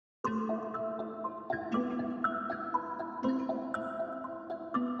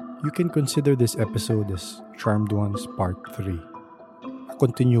You can consider this episode as Charmed Ones Part 3, a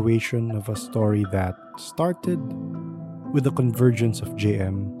continuation of a story that started with the convergence of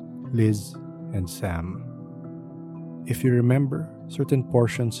JM, Liz, and Sam. If you remember certain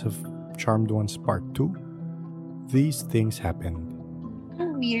portions of Charmed Ones Part 2, these things happened.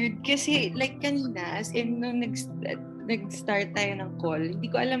 Weird kasi like kanina as in nung nag-start tayo ng call, hindi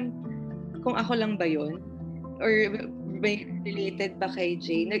ko alam kung ako lang ba yun or may related ba kay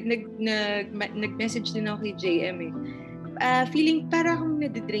Jay. Nag-message din ako kay JM eh. Feeling para akong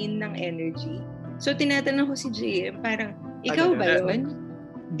nadidrain ng energy. So tinatanong ko si JM, parang ikaw ba yun?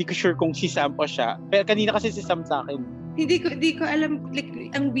 Hindi ko sure kung si Sam pa siya. Pero kanina kasi si Sam sa akin. Hindi ko alam, like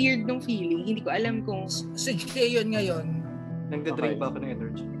ang weird ng feeling. Hindi ko alam kung si Jay yun ngayon. Nagda-drain ba ako ng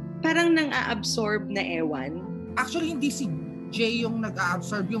energy? Parang nang-a-absorb na ewan. Actually, hindi si Jay yung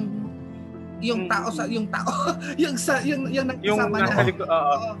nag-a-absorb, yung tao sa yung nagkasama na.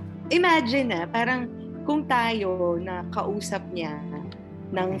 Imagine parang kung tayo na kausap niya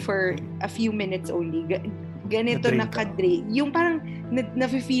for a few minutes only, ganito naka-drain. Yung parang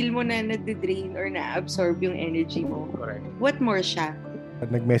na-feel mo na nade-drain or na-absorb yung energy mo. Correct. What more siya?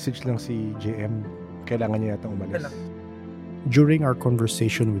 At nag-message lang si JM, kailangan niya yatang umalis. During our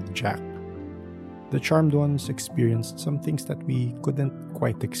conversation with Jack, the Charmed Ones experienced some things that we couldn't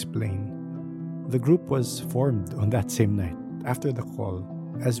quite explain. The group was formed on that same night, after the call,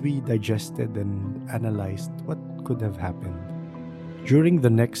 as we digested and analyzed what could have happened. During the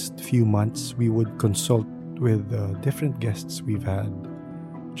next few months, we would consult with different guests we've had,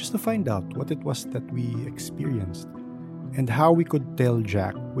 just to find out what it was that we experienced, and how we could tell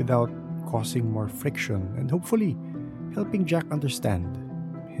Jack without causing more friction, and hopefully helping Jack understand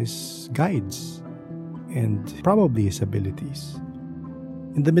his guides and probably his abilities.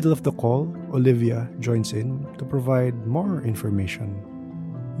 In the middle of the call, Olivia joins in to provide more information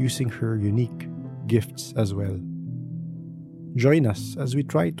using her unique gifts as well. Join us as we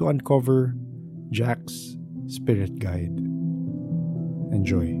try to uncover Jack's spirit guide.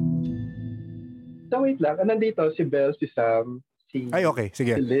 Enjoy. So wait lang, nandito si Belle, si Sam, si sige. Si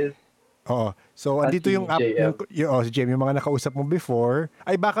Liz. Oo. So, andito yung app, si JM, yung mga nakausap mo before.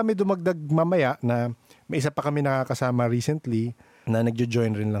 Ay, baka may dumagdag mamaya na may isa pa kami nakakasama recently na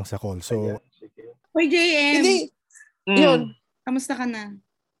nagjo-join rin lang sa call. So, Hoy, JM! Hindi! Yun. Kamusta ka na?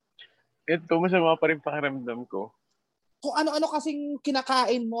 Ito, masama pa rin pakiramdam ko. Kung ano-ano kasing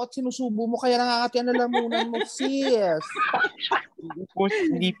kinakain mo at sinusubo mo, kaya nangangati ang lalamunan mo, sis.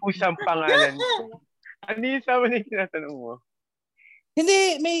 Hindi po siyang pangalan ko. Ano yung sama na yung tinatanong mo?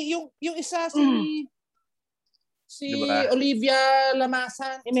 Hindi, may yung isa si diba? Olivia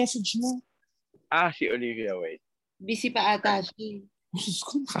Lamasan, i-message mo. Si Olivia, wait. Busy pa ata siya.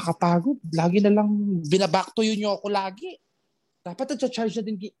 Nakakapagod. Lagi na lang binaback to yun ako lagi. Dapat nag-charge na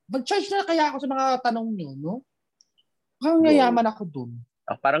din. Mag-charge na kaya ako sa mga tanong nyo, no? Parang yayaman ako dun.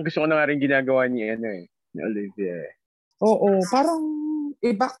 Parang gusto ko na nga rin ginagawa ni Olivia. Oo, parang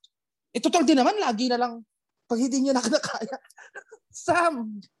i-back. Total din naman, lagi na lang pag hindi niya nakakaya.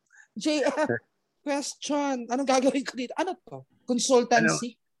 Sam, JF, question. Anong gagawin ko dito? Ano to?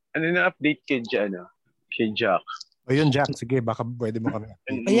 Consultancy? Ano na update kay Jack? O yun, Jack. Sige, baka pwede mo kami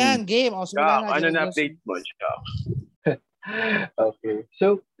update. Ayan, game. Jack, ano na update mo, Jack? Okay.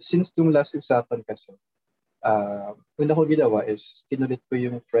 So, since yung last usapan kasi, una ko ginawa is, kinulit ko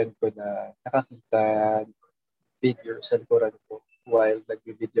yung friend ko na nakakita video sa likuran ko while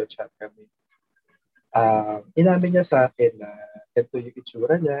nag-video chat kami. Inamin niya sa akin na ito yung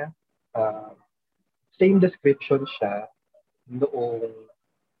itsura niya. Same description siya noong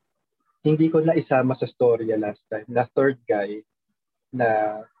hindi ko na isama sa storya last time na third guy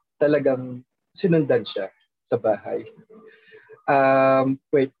na talagang sinundan siya sa bahay.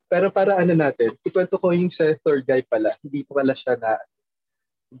 Wait, pero para natin, ikwento ko yung sa third guy pala. Hindi pa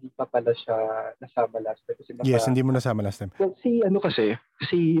pala siya nasama last time. Kasi yes, hindi mo nasama last time. Well,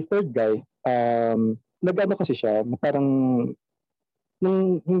 si third guy, nag-ano kasi siya, parang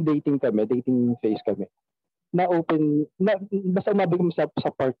nung dating phase kami, basta mabigay mo sa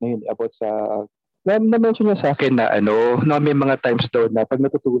part na yun, about sa, na-mention niya sa akin na na may mga times daw na pag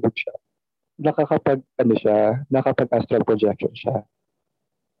natutulog siya, nakapag-astral projection siya.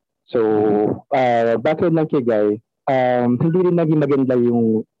 So, background lang kay Guy, hindi rin naging maganda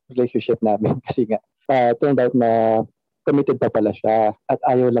yung relationship namin kasi nga, turned out na committed pa pala siya at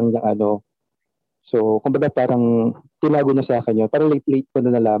ayaw lang niyang So, kumbaga parang tinago na sa akin yun. Parang late ko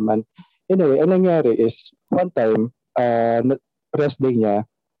na nalaman. Anyway, ang nangyari is, one time, rest day niya,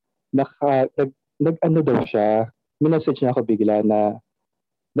 nag-ano daw siya, minessage niya ako bigla na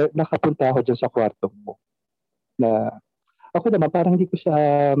nakapunta ako dyan sa kwarto mo. Na, Ako naman, parang hindi ko siya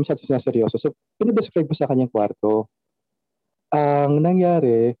masyado sinaseryoso. So, pinadescribe ko sa kanyang kwarto. Ang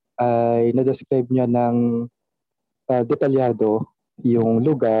nangyari ay na-describe niya ng detalyado yung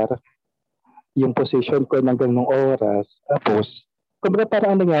lugar, yung position ko ng ganung oras. Tapos, kumbaga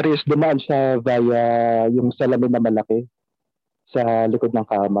parang ang nangyari is dumaan siya via yung salamin na malaki sa likod ng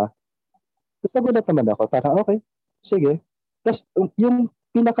kama. Tapos nagulat naman ako, parang okay, sige. Tapos yung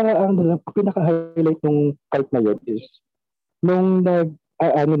pinaka-highlight ng part na yun is nung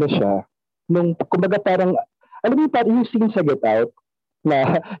ano na siya, nung kumbaga parang, alam mo yung scene sa Get Out,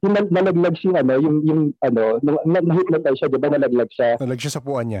 na yung nalaglag siya, yung na-hypnotize siya, di ba nalaglag siya? Nalaglag siya sa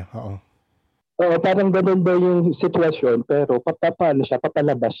puan niya, oo. Oo, parang ganun ba yung sitwasyon, pero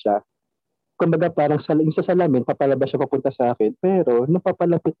papalabas siya. Kumbaga parang sa salamin, papalabas siya papunta sa akin, pero nung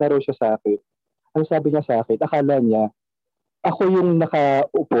papalapit na raw siya sa akin, ang sabi niya sa akin, akala niya, ako yung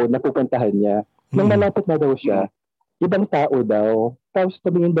nakaupo, napupuntahan niya. Nung malapit na daw siya, ibang tao daw, tapos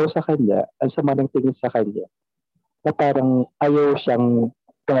tumingin daw sa kanya, ang sama ng tingin sa kanya, na parang ayaw siyang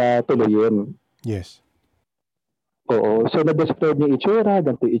tuloyin. Yes. Oo. So, na-describe niya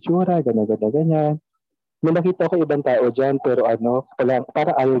itsura, ganyan. May nakita ko ibang tao dyan, pero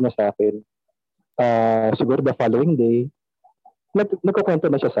parang ayaw niya sa akin. Siguro the following day, nagkukwento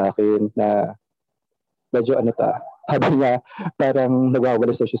na siya sa akin na medyo sabi niya, parang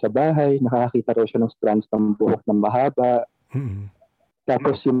nagwawalis na siya sa bahay, nakakita raw siya ng strands ng buhok ng mahaba. Mm-hmm.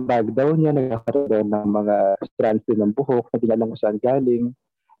 Tapos yung bag daw niya, nagkakaroon ng mga strands din ng buhok na di na lang kung saan galing.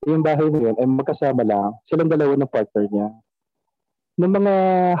 Yung bahay na yun ay magkasama lang, silang dalawa ng partner niya. Noong mga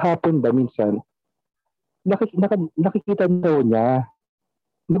hapon ba minsan, nakikita daw niya,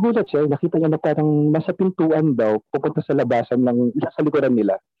 nagulat siya, nakita niya na parang nasa pintuan daw, pupunta sa labasan sa likuran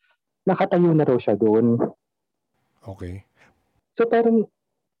nila. Nakatayo na raw siya doon. Okay. So parang,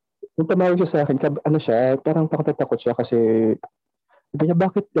 nung tumawag siya sa akin, parang takot siya kasi, sabi niya,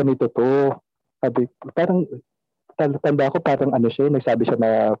 bakit ganito to? Sabi, parang, tanda ko parang siya, nagsabi siya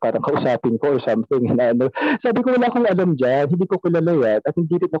na parang kausapin ko or something. Sabi ko, wala akong alam dyan, hindi ko kilala yan, at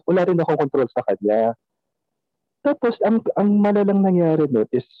wala rin akong control sa kanya. Tapos, ang malalang nangyari nun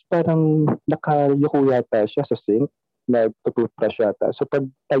is parang nakayuko yata siya sa sink, nagtututbrush yata. So, pag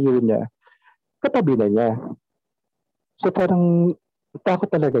tayo niya, katabi na niya. So, parang takot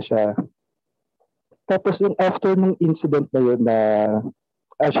talaga siya. Tapos, yung after ng incident na yun na,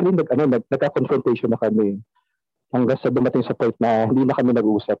 actually, nagka-confrontation na kami. Hanggang sa dumating sa point na hindi na kami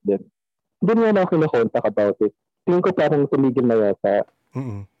nag-uusap din. Hindi niya na ako na-contact about it. Tingin ko parang tumigil na yata.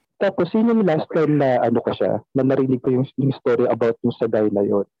 Mm-hmm. Tapos, yun yung last time na na narinig ko yung story about yung sa guy na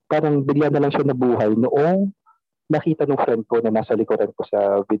yun. Parang bigla na lang siya nabuhay noong nakita ng friend ko na nasa likuran ko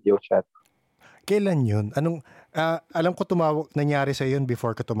sa video chat. Kailan yun? Alam ko nangyari sa yun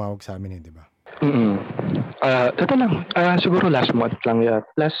before ka tumawag sa amin di ba? Ito lang, siguro last month lang yan.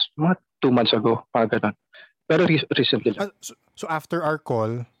 Last month, 2 months ago, mga ganun. Pero recently lang. So after our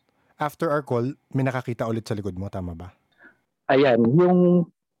call, may nakakita ulit sa likod mo, tama ba? Ayan, yung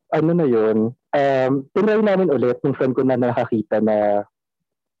na yun, tinry namin ulit yung friend ko na nakakita na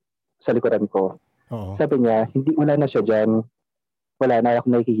sa likuran ko. Oo. Sabi niya, wala na siya dyan. Wala na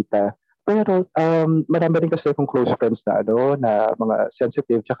ako nakikita. Pero marami rin kasi akong close friends na mga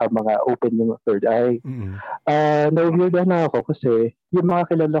sensitive tsaka mga open yung third eye. Mm-hmm. Na-weird na ako kasi yung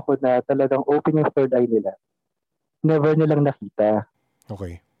mga kilala ko na talagang open yung third eye nila, never nilang nakita.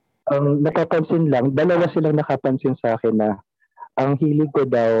 Okay. Nakapansin lang, dalawa silang nakapansin sa akin na ang hilig ko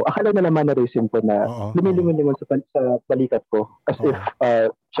daw, akala na naman na-reason ko na lumilingon-lingon sa balikat ko as if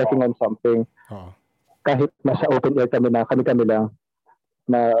checking on something. Kahit nasa open air kami lang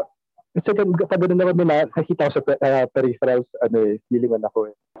na kasi pag gano'n naman nila, nakikita ko sa peripherals, lilingon ako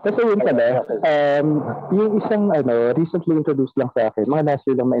eh. Kasi yun pala, yung isang recently introduced lang sa akin, mga last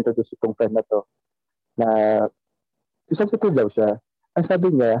year lang ma-introduce itong friend na to, na isang sensitive daw siya. Ang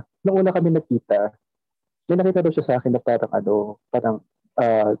sabi niya, nung una kami nakita, may nakita daw siya sa akin na parang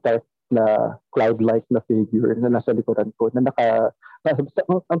dark na cloud-like na figure na nasa likuran ko, na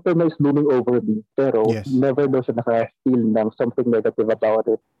ang term is looming over me, pero never daw siya naka-feel ng something negative about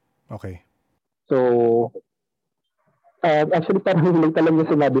it. Okay. So, actually parang late lang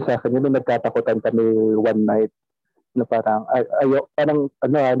yung sinabi sa akin, yung nagkatakutan kami one night, na parang,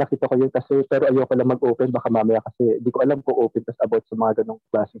 nakita ko yun kasi, pero ayoko lang mag-open, baka mamaya kasi, di ko alam kung open tas about sa mga ganong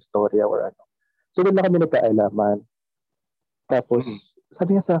klaseng story or ano. So, doon na kami nagkaalaman. Tapos,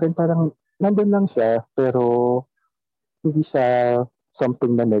 sabi niya sa akin, parang, nandun lang siya, pero, hindi siya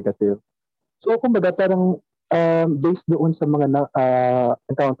something na negative. So, kumbaga, parang, based doon sa mga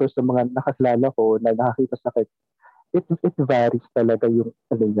encounters sa mga nakakilala ko na nakakita sa akin, it varies talaga yung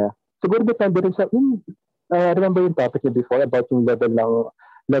niya. Siguro depende rin sa remember yung topic niya before about yung level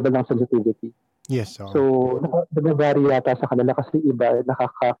ng sensitivity. Yes. So, nag-vary yata sa kanila kasi iba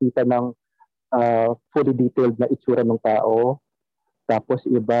nakakakita ng fully detailed na itsura ng tao. Tapos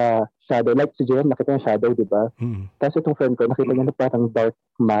iba, shadow. Like si JM, nakita niya shadow, di ba? Tapos itong friend ko, nakita niya na parang dark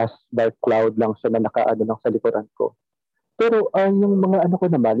mass, dark cloud lang siya na nakaano lang sa likuran ko. Pero yung mga ano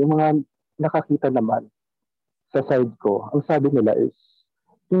ko naman, yung mga nakakita naman sa side ko, ang sabi nila is,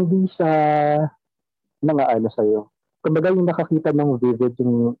 hindi siya nangaano sa'yo. Kumbaga yung nakakita ng vivid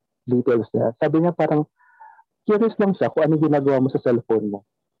yung details niya. Sabi niya parang curious lang siya kung ano ginagawa mo sa cellphone mo.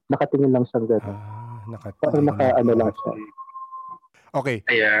 Nakatingin lang siya gano'n. Parang naka-ano lang siya. Okay.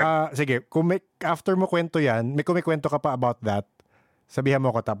 Sige, after mo kwento yan, kung may kwento ka pa about that, sabihan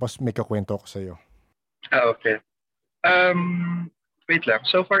mo ko tapos may kukwento ko sa'yo. Okay. Wait lang.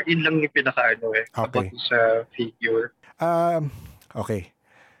 So far, in lang yung pinaka-ano Okay. About sa figure. Okay.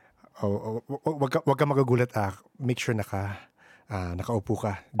 Wag ka magagulat. Make sure nakaupo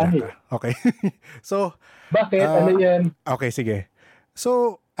ka. Okay. So, bakit? Ano yan? Okay, sige.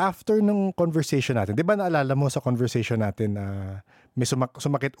 So, after nung conversation natin, di ba naalala mo sa conversation natin na may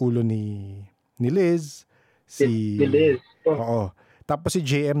sumakit ulo ni Liz? Si Liz. Oo. Tapos si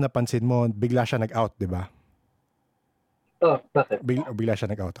JM napansin mo, bigla siya nag-out, di ba? Bakit? Bigla siya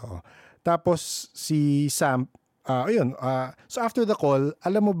nag-out, oo. Tapos si Sam, so after the call,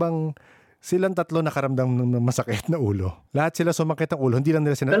 alam mo bang silang tatlo nakaramdam ng masakit na ulo? Lahat sila sumakit ng ulo. Hindi lang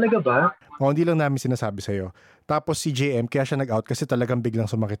nila Talaga ba? Hindi lang namin sinasabi sa'yo. Tapos si JM, kaya siya nag-out kasi talagang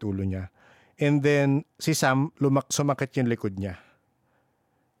biglang sumakit ulo niya. And then, si Sam, sumakit yung likod niya.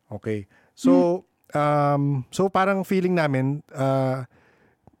 Okay. So, so parang feeling namin,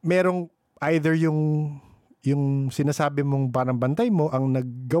 merong either yung sinasabi mong parang bantay mo ang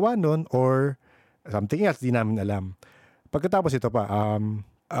naggawa nun or something else, di namin alam. Pagkatapos ito pa,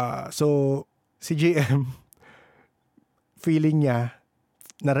 so si JM, feeling niya,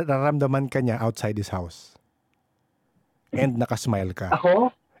 nararamdaman ka niya outside his house. And nakasmile ka.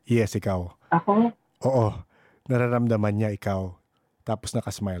 Ako? Yes, ikaw. Ako? Oo. Nararamdaman niya ikaw. Tapos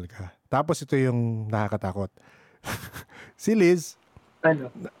nakasmile ka. Tapos ito yung nakakatakot. Si Liz,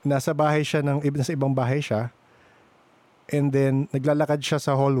 nasa bahay siya nasa ibang bahay siya. And then, naglalakad siya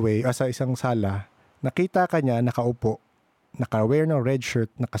sa hallway, sa isang sala. Nakita ka niya, nakaupo. Naka-wear ng red shirt,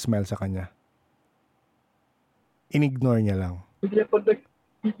 nakasmile sa kanya. Inignore niya lang. Hindi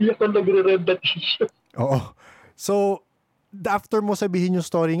ako nagre-red na t-shirt. Oo. So, after mo sabihin yung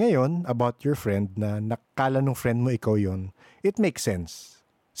story ngayon about your friend na nakala nung friend mo ikaw yon, it makes sense.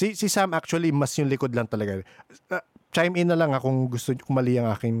 Si Sam actually, mas yung likod lang talaga. Chime in na lang kung gusto kung mali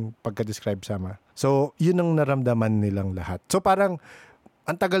ang aking pagka-describe, Sama. So, yun ang naramdaman nilang lahat. So, parang,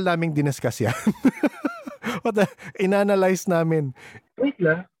 ang tagal naming diniscuss yan. In-analyze namin. Wait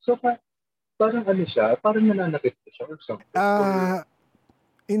lang. So, parang ano siya? Parang nananakit siya or something?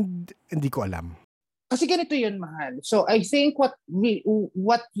 Hindi ko alam. Kasi ganito yun, mahal. So, I think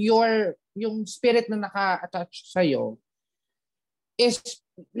yung spirit na naka-attach sa'yo is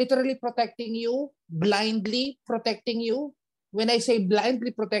literally protecting you, blindly protecting you. When I say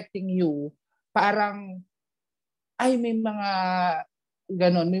blindly protecting you, parang, may mga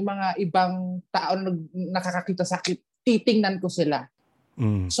ganon, may mga ibang tao na nakakakita sa akin, titingnan ko sila.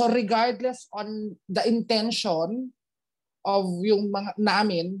 So regardless on the intention of yung mga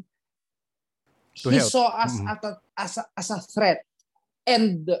namin, he saw us as a threat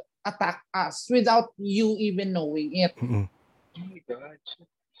and attack us without you even knowing it. Oh my God.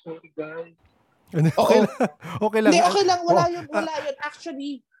 Sorry, guys. Okay lang. Hindi, okay lang. Wala yun.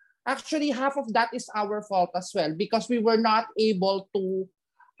 Actually, half of that is our fault as well because we were not able to,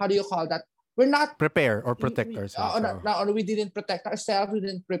 how do you call that? We're not prepare or protect ourselves. We didn't protect ourselves. We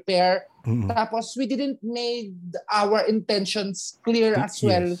didn't prepare. Tapos we didn't make our intentions clear as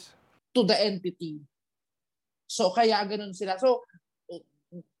well to the entity. So kaya ganun sila. So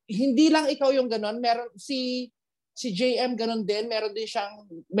hindi lang ikaw yung ganun. Meron si JM ganun din.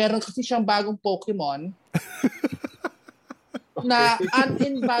 Meron kasi siyang bagong Pokemon na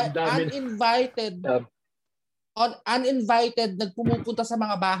uninvited nagpumupunta sa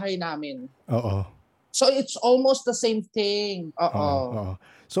mga bahay namin. Oo. So it's almost the same thing. Oo.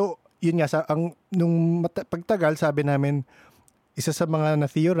 So yun nga nung pagtagal sabi namin isa sa mga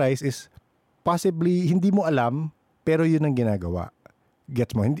na-theorize is possibly hindi mo alam pero yun ang ginagawa.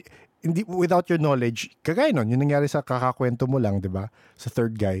 Gets mo? Hindi without your knowledge. Kagaya nun, yun nangyari sa kakakwento mo lang, 'di ba? Sa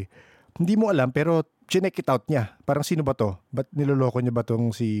third guy. Hindi mo alam pero chinek it out niya. Parang sino ba to? Ba't niloloko niya ba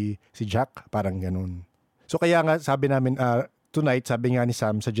tong si Jack? Parang ganun. So kaya nga sabi namin tonight, sabi nga ni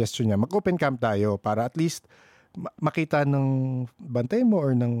Sam, suggestion niya, mag-open camp tayo para at least makita ng bantay mo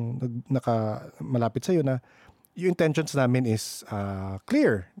or ng malapit sa'yo na yung intentions namin is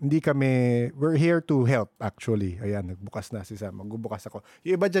clear. We're here to help actually. Ayan, nagbukas na si Sam. Magbubukas ako.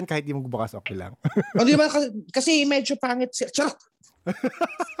 Yung iba dyan kahit di magbubukas, okay lang. Hindi ba kasi medyo pangit siya. Charot!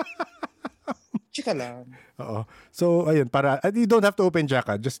 Chika lang. Oo. So, ayun, you don't have to open Jack.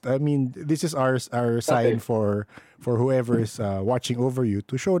 This is our sign for whoever is watching over you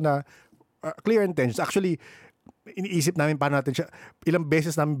to show na clear intentions. Actually, iniisip namin paano natin siya. Ilang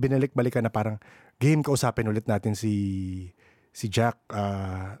beses namin binalik-balikan na parang game, kausapin ulit natin si Jack.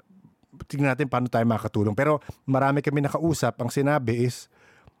 Tingnan natin paano tayo makakatulong. Pero marami kami nakausap. Ang sinabi is,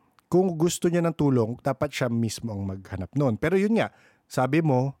 kung gusto niya ng tulong, dapat siya mismo ang maghanap noon. Pero yun nga, sabi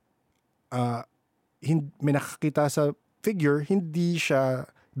mo, may nakakita sa figure, hindi siya,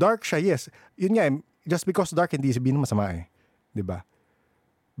 dark siya, yes. Yun nga, just because dark, hindi sabihin masama eh. Diba?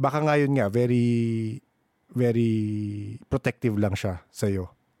 Baka nga yun nga, very, very protective lang siya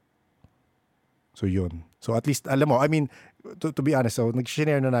sa'yo. So yun. So at least, alam mo, to be honest, so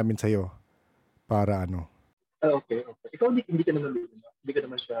nag-share na namin sa'yo para Okay. Ikaw hindi ka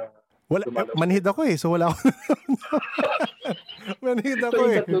naman siya wala, manhid ako eh. So wala ako. Manhid ako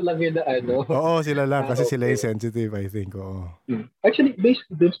eh. So yung tatlo lang yun na Oo, sila lang. Kasi sila yung sensitive, I think. Oo. Actually, based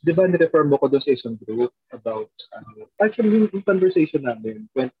doon, di ba nirefer mo ko doon sa isang group about, actually, yung conversation namin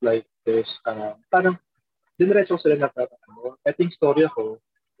went like this. Parang, diniretso sila na parang, I think story ako.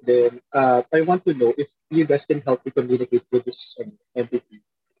 Then, I want to know if you guys can help me communicate with this entity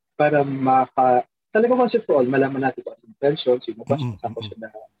para talaga conceptual, malaman natin kung ang intention, sino ba siya,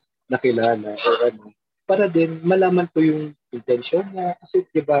 siya nakilala or para din malaman ko yung intention niya. Kasi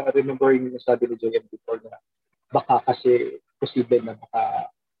diba, remembering yung sabi ni JM before na baka kasi posible na baka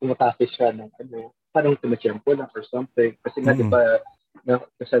umatake siya ng parang tumatiyempo lang or something. Kasi nga diba,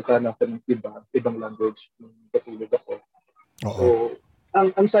 nasalta na ako ng ibang language nung katulog ako. So,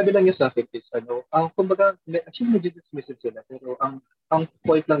 ang sabi lang niya sa akin is, kumbaga, actually medyo dismissive sila, pero ang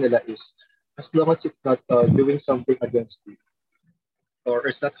point lang nila is, as long as it's not doing something against you, or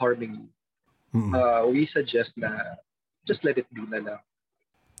it's not harming you, we suggest na just let it be na lang.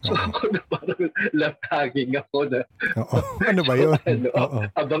 So ako na parang lap-tagging ako na. Ano ba yun?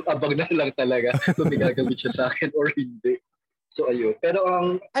 Abang na lang talaga kung may gagawin siya sa akin or hindi. So ayun. Pero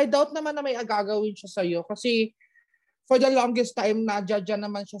I doubt naman na may gagawin siya sa'yo kasi for the longest time na-judge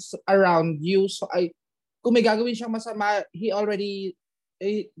naman siya around you. So kung may gagawin siyang masama, he already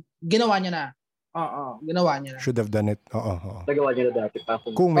ginawa niya na. Ginawa niya na. Should have done it. Nagawa niya na dati pa.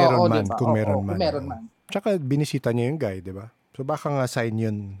 Kung meron man. Diba? Kung meron man. Tsaka binisita niya yung guy, di ba? So baka nga sign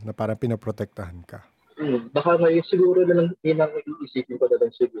yun na parang pinaprotektahan ka. Baka ngayon siguro na lang yun ang iisipin ko na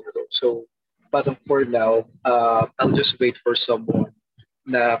lang siguro. So parang for now, I'll just wait for someone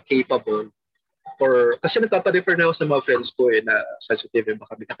na capable. Kasi nagpaparefer na ako sa mga friends ko na sensitive,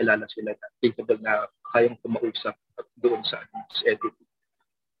 baka may kakilala sila na capable na kayang kumausap doon sa entity.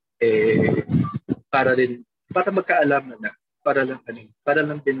 Para magkaalaman na, para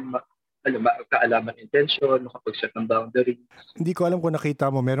lang din magkaalaman intention, makapag-set ng boundaries. Hindi ko alam kung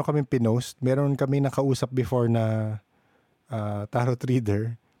nakita mo, meron kaming pinost, meron kaming nakausap before na tarot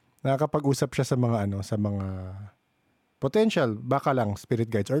reader. Nakakapag-usap siya sa mga potential, baka lang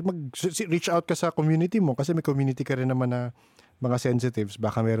spirit guides, or reach out ka sa community mo kasi may community ka rin naman na mga sensitives,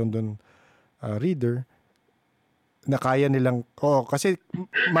 baka meron doon reader na kaya nilang kasi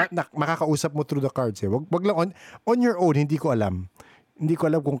makakausap mo through the cards eh. Wag lang on your own, hindi ko alam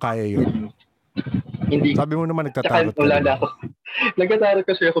kung kaya yun. Hindi. Sabi mo naman nagtatarot ka. Wala na ako. Nagtatarot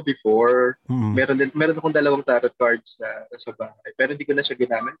kasi ako before. Meron akong 2 tarot cards sa bahay. Pero hindi ko na siya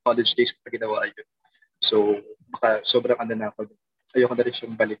ginamit. College days ko pa ginawa yun. So, baka sobrang na ako. Ayoko na rin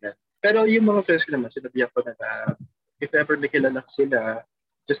siyang balikan. Pero yung mga friends ko naman, sinabihan ko na if ever may kilala sila,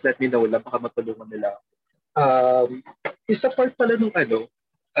 just let me know lang, baka matulungan nila. Isa part pala nung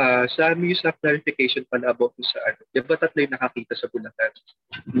sa music clarification pala about sa yung ba 3 yung nakakita sa Bulacan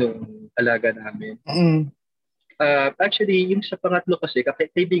nung alaga namin. Actually, yung sa pangatlo kasi,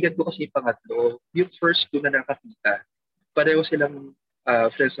 kaibigan ko kasi yung pangatlo, yung first 2 na nakakita, pareho silang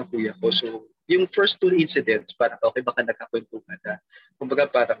friends ng kuya ko. So, yung first 2 incidents, parang okay, baka nagkakwentuhan na. Kumbaga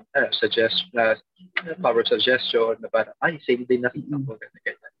parang power suggestion, na parang, same din nakita ko.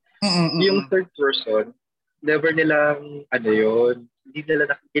 Ganyan. Yung third person, never nilang, hindi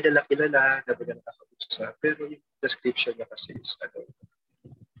nila kilala, never nila nakakausap. Pero yung description niya kasi is,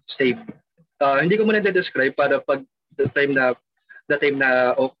 same. Hindi ko muna describe para pag the time na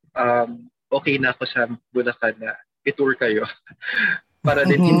okay na ako sa Bulacan na i-tour kayo. Para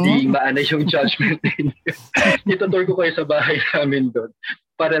din hindi maana yung judgment ninyo. Ito-tour ko kayo sa bahay namin doon.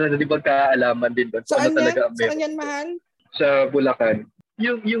 para na di ba kaalaman din doon. Saan Ano yan? talaga ang meron. Saan yan, mahal? Sa Bulacan.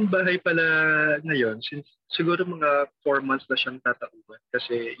 Yung bahay pala ngayon, since siguro mga 4 months na siyang tatauhan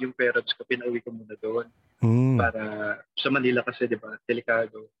kasi yung parents ko, pinauwi ko muna doon para sa Manila kasi, di ba,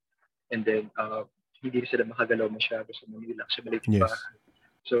 delikado. And then, hindi sila makagalaw masyado sa Manila kasi maliit yung bahay.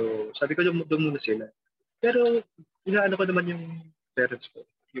 So, sabi ko doon muna sila. Pero, inaano ko naman yung parents ko,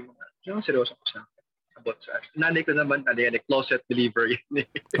 yung seryoso ko sa akin. About sa nanay ko naman, closet believer yun.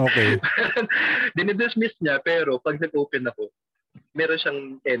 Okay. Dinidismiss niya, pero pag nag-open ako, meron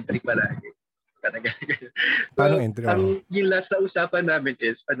siyang entry palagi. Paano entry? Yung last na usapan namin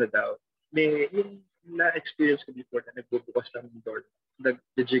is, yung na-experience ko before na nagbubukas ng door,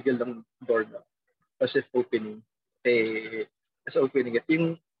 nag-jiggle ng door na, as if opening, as opening it,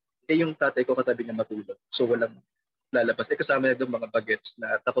 yung tatay ko katabi niya matulog. So, walang lalabas. Kasama na doon mga bagets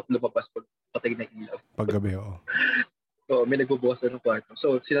na takot lumabas pag patay na ilaw. Paggabi, oo. So, may nagbubukas na ng kwarto.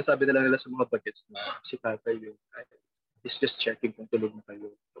 So, sinasabi na lang nila sa mga bagets na si tatay yung is just checking kung tulog na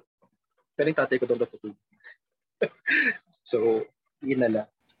kayo. Pero yung tatay ko doon natutulog. So, yun na lang.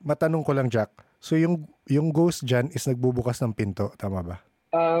 Matanong ko lang, Jack. So, yung ghost dyan is nagbubukas ng pinto. Tama ba?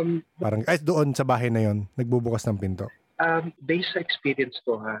 Parang, doon sa bahay na yon nagbubukas ng pinto. Based sa experience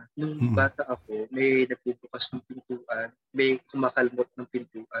ko nung bata ako, may nagbubukas ng pintuan, may kumakalmot ng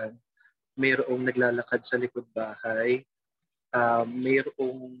pintuan, mayroong naglalakad sa likod bahay,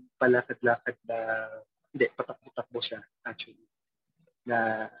 mayroong palakad-lakad na, hindi, patakbo-takbo siya actually,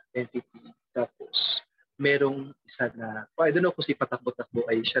 na entity. Tapos, merong isa na, I don't know kung si patakbo-takbo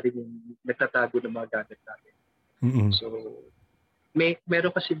ay siya rin yung nagtatago ng mga gamit namin. So,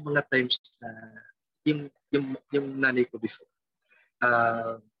 meron kasi mga times na yung nanay ko before,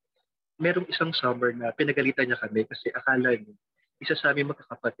 merong isang summer na pinagalitan niya kami kasi akala niya isa sa aming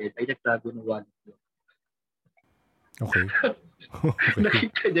magkakapatid ay nagtago ng wallet niya. Okay.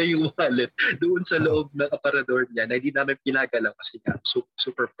 Nakita niya yung wallet doon sa loob ng aparador niya na hindi namin pinagalaw kasi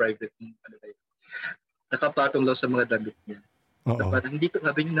super private yung nakapatong lang sa mga damit niya. Na parang hindi ko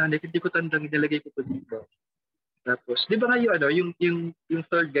sabi yung nanay, hindi ko tandang inilagay ko po dito. Tapos, di ba nga yung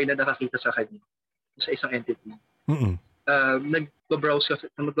third guy na nakakita sa kanya sa isang entity.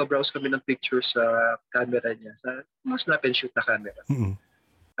 Nag-browse kami ng picture sa camera niya, sa mas snap and shoot na camera.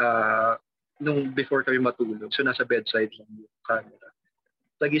 Nung before kami matulog, so nasa bedside lang yung camera.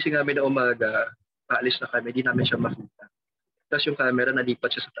 Pagising namin na umaga, paalis na kami, di namin siya makita. Tapos yung camera nalipat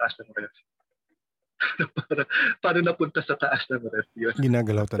siya sa taas ng ref. Paano napunta sa taas ng ref yun?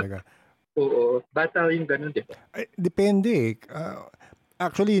 Ginagalaw talaga. Oo. Bata yung ganun, di ba? Depende.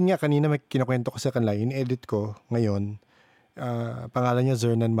 Actually, yun nga, kanina may kinukwento ko sa kanila, in-edit ko ngayon, pangalan niya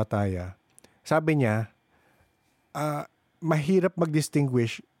Zernan Mataya. Sabi niya, mahirap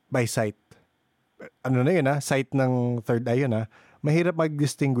mag-distinguish by sight. Ano na yun sight ng third eye yun mahirap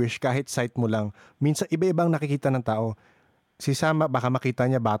mag-distinguish kahit sight mo lang. Minsan, iba-ibang nakikita ng tao. Si Sama, baka makita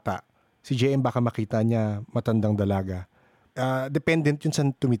niya bata. Si JM, baka makita niya matandang dalaga. Dependent yun sa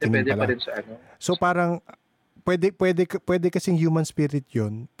tumitingin pala. Depende pa rin sa ano. So parang, pwede kasing human spirit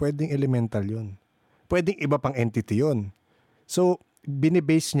yun, pwedeng elemental yun. Pwedeng iba pang entity yun. So,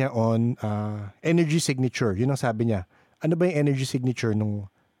 binibase niya on energy signature. Yun ang sabi niya. Ano ba yung energy signature nung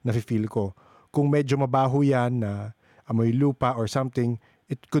nafe-feel ko? Kung medyo mabaho yan na amoy lupa or something,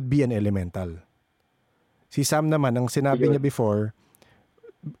 it could be an elemental. Si Sam naman, ang sinabi niya before,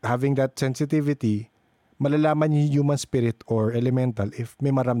 having that sensitivity, malalaman niya yung human spirit or elemental if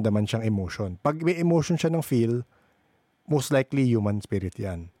may maramdaman siyang emotion. Pag may emotion siya ng feel, most likely human spirit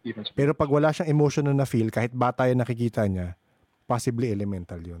yan. Pero pag wala siyang emotion na feel, kahit bata yung nakikita niya, possibly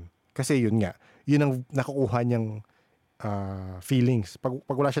elemental yun. Kasi yun nga, yun ang nakukuha niyang feelings. Pag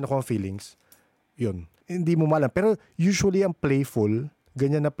wala siya nakuha feelings, yun. Hindi mo malam. Pero usually ang playful,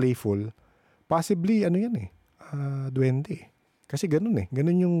 ganyan na playful, possibly ano yan duwende. Kasi ganun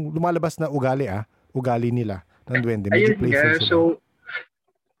ganun yung lumalabas na ugali ugali nila ng duwende. Medyo playful sila. So,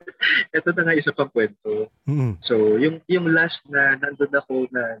 ito na nga isa pang kwento. So, yung last na nandun ako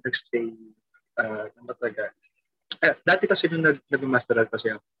na nagstay na matagal. Dati kasi nung nag-masteral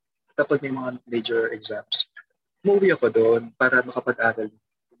kasi ako, tapos may mga major exams, umuwi ako doon para makapag-aral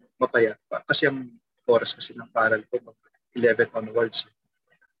mapayat pa. Kasi ang oras kasi ng paral ko, 11 onwards.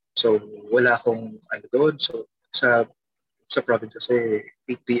 So, wala akong doon. So, sa province kasi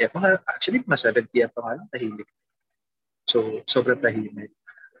 8 p.m. Actually, mga 7 p.m. pa nga lang, tahimik. So, sobrang tahimik.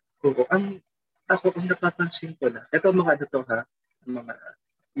 Oo, ang napapansin ko na, ito mga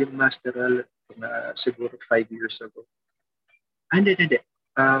yung masteral na siguro 5 years ago. Hindi.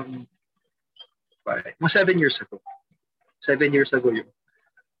 Mga 7 years ago. 7 years ago yun.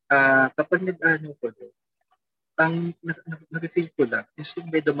 Kapag nag-ano ko doon, ang na-feel ko lang is yung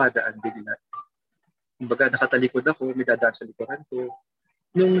may dumadaan din nila. Kumbaga, nakatalikod ako, may dadaan sa likuran ko.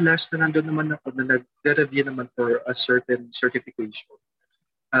 Nung last na nandun naman ako na nag-review naman for a certain certification.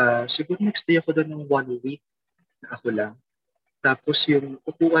 Siguro next day ako doon ng 1 week na ako lang. Tapos yung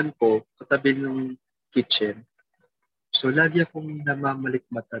upuan ko, katabi ng kitchen. So, lagi akong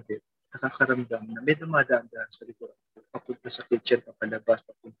namamalikmata din. Nakakaramdam na may dumadaan sa likuran ko. Papunta sa kitchen, papalabas,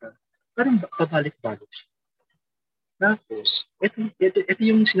 papunta. Parang pabalik-balik siya. Tapos, ito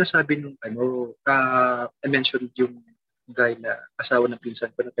yung sinasabi nung I mentioned yung guy na asawa ng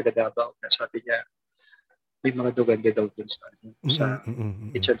pinsan ko na taga-Davao na sabi niya, may mga duganga daw dun sa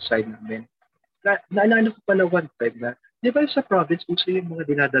kitchen side namin. Naalala ko pala one time na, di ba sa province, kung yung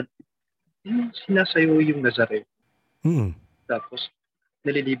mga yung sinasayo yung Nazareth. Tapos,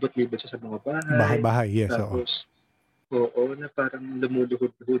 nalilibot-libot siya sa mga bahay. Bahay-bahay, yes. Tapos, oo, na parang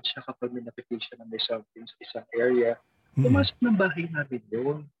lumuluhod-luhod siya kapag may nakikita na may something sa isang area. Pumasok ng bahay namin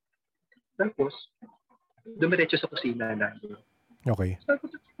doon. Tapos, dumiretso sa kusina namin. Okay.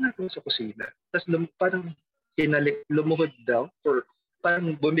 Tapos, natin sa kusina. Tapos, parang lumuhod daw or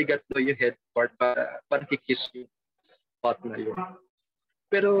parang bumigat daw yung head part para parang kikis yung pot na yun.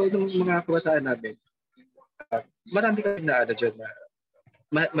 Pero, nung mga kabataan namin, marami kami na dyan na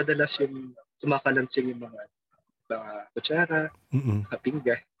madalas yung tumakalansing yung mga kutsara,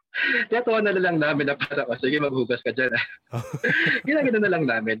 kapinggan. Kaya tawa na lang namin na para, sige, maghugas ka dyan. Ginagano na lang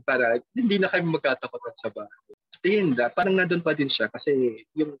namin para hindi na kami magkatakotan sa bahay. Parang nandun pa din siya kasi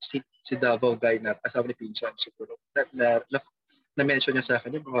yung si Davao guy na asawa ni Pinsan siguro na-mention niya sa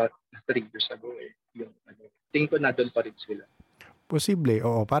akin yung mga 3 years ago yung tingin ko nandun pa rin sila. Posible,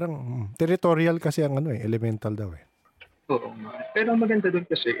 oo. Parang territorial kasi ang elemental daw Oo. Pero ang maganda doon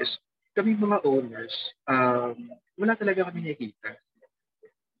kasi is kami mga owners, wala talaga kami nakikita.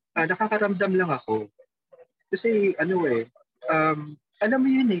 Nakakaramdam lang ako. Kasi alam mo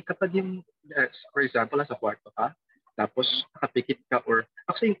yun kapag yung, for example, nasa kwarto ka, tapos nakapikit ka or,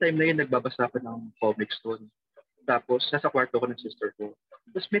 actually yung time na yun, nagbabasa ko ng comics doon. Tapos, nasa kwarto ko ng sister ko.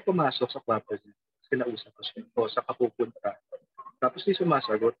 Tapos may pumasok sa kwarto niya. Kinausap ko siya. O, sa kapupunta. Tapos may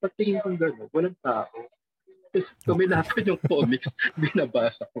sumasagot. Pag tingin kong gano'n, walang tao. Kumilapit yung comics,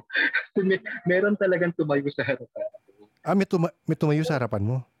 binabasa ko. Meron talagang tumayo sa harapan. May tumayo sa harapan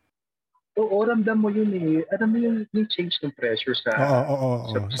mo? Oo, ramdam mo yun Alam mo yung change ng pressure sa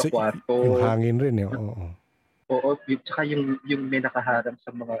kwarto. Yung hangin rin Oo, tsaka yung may nakaharang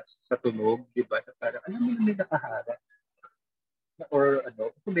sa tunog, di ba? Parang, alam mo yung may nakaharang? Or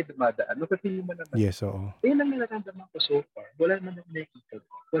kung may dumadaan, magpapili mo naman. Yes, oo. Yun ang nararamdaman ko so far. Wala naman yung nakikita.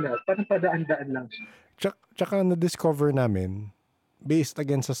 Wala, parang padaan-daan lang siya. Tsaka na-discover namin, based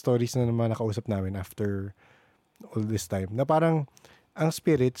again sa stories na naman nakausap namin after all this time, na parang ang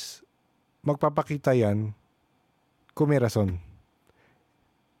spirits, magpapakita yan kung may rason.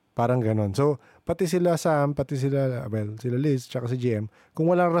 Parang ganon. So, pati sila Sam, sila Liz, tsaka si GM, kung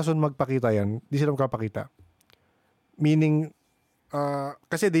walang rason magpakita yan, di sila magpapakita. Meaning,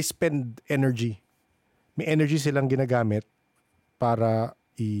 kasi they spend energy. May energy silang ginagamit para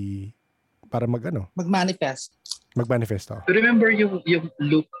mag-manifest. Mag-manifest. Remember yung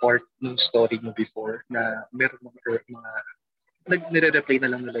loop part ng story mo before na meron mga nire-replay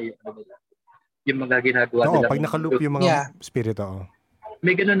na lang nila yung mga ginagawa nila. Pag naka-loop yung mga spirit,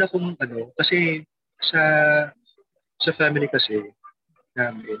 May ganun akong kasi sa family kasi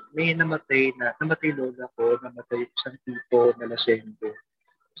namin, may namatay lola ko, namatay isang tito na lasendo.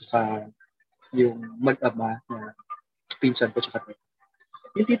 Saka yung mag-ama na pinsan ko sa kapatid.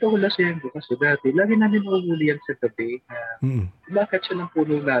 Yung tito ko lasendo kasi dati, lagi namin nahuhuli yan sa gabi na bakit siya ng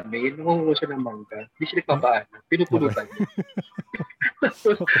puno namin, nanguhuli siya ng mangga, hindi siya nagpapaanan, pinupulutan niya.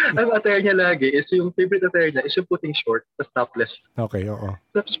 Tapos, ang attire niya lagi is yung favorite attire niya is yung puting short, tapos topless. Okay, oo.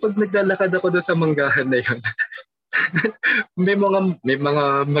 Tapos pag naglalakad ako doon sa manggahan na yun, may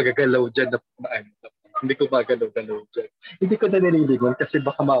mga magagalaw dyan na hindi ko magalaw-galaw dyan. Hindi ko na nililingon kasi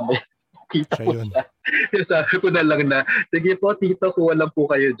baka mamaya kita ko siya. Sabi ko na lang na, sige po tito, kung walang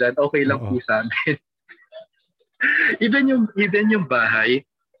po kayo dyan, okay lang po sa amin. even yung bahay,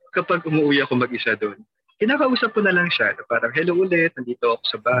 kapag umuwi ako mag-isa doon, kinakausap ko na lang siya. Parang, hello ulit, nandito ako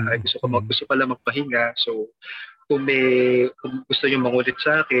sa bahay. Gusto pala magpahinga. So, kung gusto nyo mangulit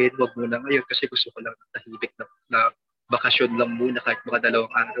sa akin, wag muna ngayon kasi gusto ko lang tahimik na bakasyon lang muna kahit mga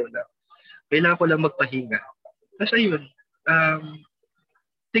 2 araw na. Kailangan ko lang magpahinga. Kasi ayun,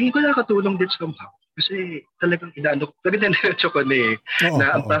 tingin ko nakatulong din somehow. Kasi talagang talagang diretso ko na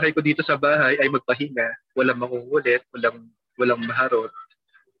ang pakay ko dito sa bahay ay magpahinga, walang mangungulit, walang maharot.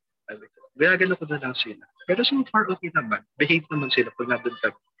 Gagano ko na lang sila. Pero so far okay naman. Behave naman sila pag nandun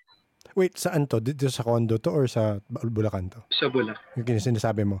kami. Wait, saan to? Dito sa condo to or sa Bulacan to? Sa Bulacan. Yung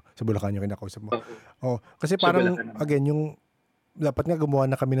sinasabi mo, sa Bulacan yung kinakausap mo. Oo. Kasi Sa parang, Bulacan naman. again, yung dapat nga gumawa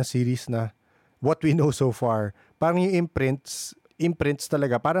na kami ng series na what we know so far. Parang yung imprints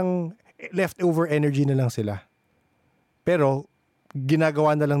talaga, parang leftover energy na lang sila. Pero,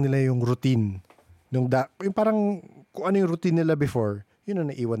 ginagawa na lang nila yung routine. Yung parang kung ano yung routine nila before, yun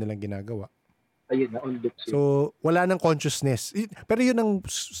ang naiwan nilang ginagawa. Ayun na, on loop. So, wala nang consciousness. Pero yun ang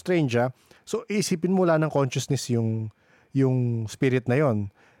strange, ah. So, isipin mo wala nang consciousness yung spirit na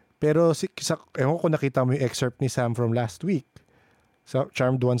yon. Pero, ewan ko nakita mo yung excerpt ni Sam from last week. Sa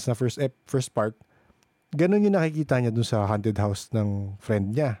Charmed Ones na first part, ganun yung nakikita niya dun sa haunted house ng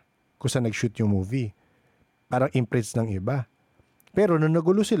friend niya kung saan nag-shoot yung movie. Parang imprints ng iba. Pero, nung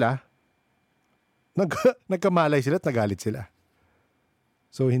nagulo sila, nagkamalay sila at nagalit sila.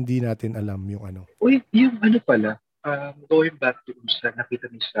 So, hindi natin alam yung ano. Uy, yung ano pala, going back to sa nakita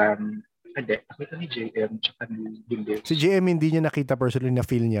ni Sam, nakita ni JM, tsaka ni Dingding. Si JM hindi niya nakita personally na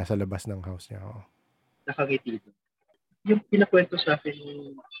feel niya sa labas ng house niya. Oh. Nakangiti doon. Yung pinakwento sa akin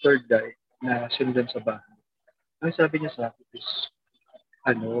yung third guy na sundan sa bahay. Ang sabi niya sa akin is,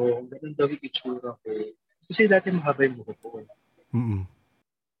 ganun daw yung itsura ko. Kasi dati mahaba yung buhok ko.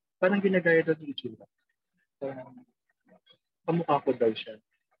 Parang ginagaya daw yung itsura. Kamukha ko daw siya.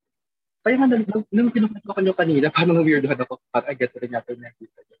 Kaya nga, nung pinukwento ko nyo kanina, parang weirdohan ako. Parang get rin natin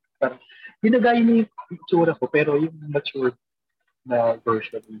nakita niya. Parang ginagaya niya yung itsura ko, pero yung matured na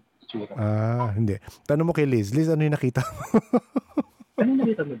version yung itsura. Hindi. Tanong mo kay Liz. Liz, ano yung nakita mo? Ano yung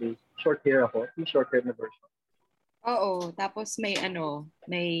nakita mo, Liz? Short hair ako? Yung short hair na version. Oo. Tapos may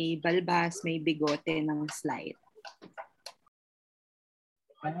balbas, may bigote ng slide.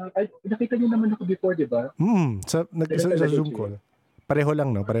 Nakita niyo naman ako before, di ba? Sa Zoom call. Pareho lang,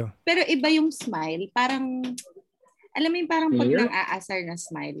 no? Pareho. Pero iba yung smile. Parang, alam mo yung parang pag nang aasar na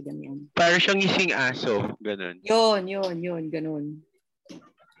smile, ganyan. Parang siyang ising aso, ganun. Yun, ganun.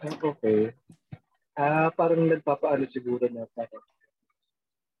 Okay. Parang nagpapaano siguro na parang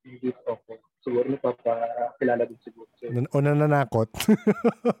hindi okay. Siguro nagpapakilala din siguro. O nananakot.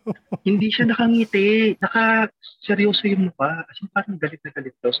 Hindi siya nakangiti. Naka-seryoso yung mukha. As in, parang galit na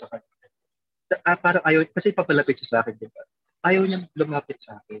galit daw sa kanya. Parang ayaw, kasi papalapit siya sa akin, diba? Ayaw niya lumapit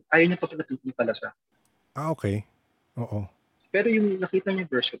sa akin. Ayaw niya papalapit pala sa akin. Okay. Oo. Pero yung nakita niya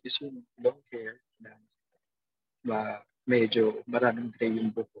version is yung long hair na medyo maraming gray yung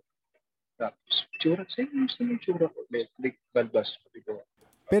buhok. Tapos, tsura, same yung tsura ko. May balbas.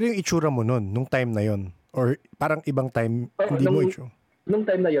 Pero yung itsura mo nun, nung time na yon, or parang ibang time, hindi mo itsura? Nung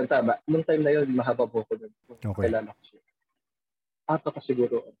time na yon, tama. Nung time na yon, mahaba po ko nun. Okay. Kailangan ko siya. Ka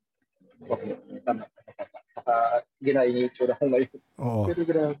siguro. Okay, tama. Saka ginaya niya yung itsura ko ngayon. Oo. Pero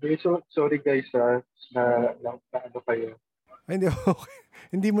grabe. So, sorry guys na ano kayo. Ay, hindi, okay.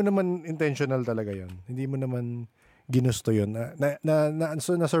 Hindi mo naman intentional talaga yon. Hindi mo naman ginusto yun.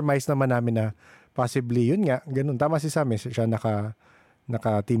 Na-surmise naman namin na possibly, yun nga, ganun. Tama si Sam, siya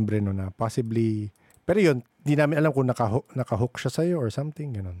naka-timbre no na possibly, pero yun, di namin alam kung naka-hook siya sa'yo or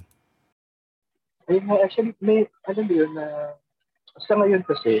something, ganun. Actually, alam mo yun na sa ngayon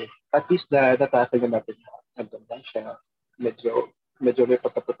kasi, at least natatag na natin nandun lang siya. Medyo may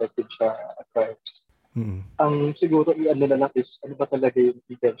pagka-protected siya at times. Ang siguro, ano na lang is, ano ba talaga yung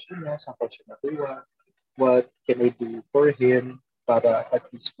intention niya, saan ko siya natuwa, what can I do for him para at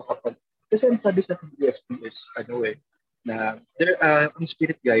least kasi ang sabi sa DSP is, na ang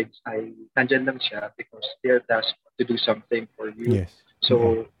spirit guides ay nandyan lang siya because they're tasked to do something for you. Yes.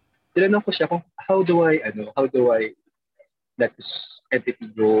 So, tinanong ko siya kung how do I let this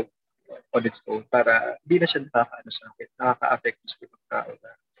entity go on its own para hindi na siya nakaka-affect sa ibang tao na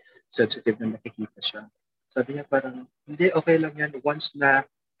sensitive na nakikita siya. Sabi niya parang, hindi, okay lang yan. Once na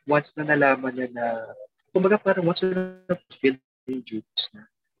nalaman niya na, kumbaga parang once na feel yung duties na,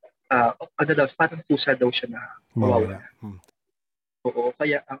 parang pusa daw siya na mawawala. Oo,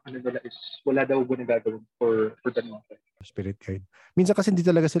 kaya ang nila is, wala daw mo nagagawin for the moment. Spirit guide. Minsan kasi hindi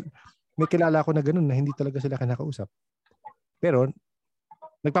talaga sila, may kilala ko na ganun na hindi talaga sila kinakausap. Pero,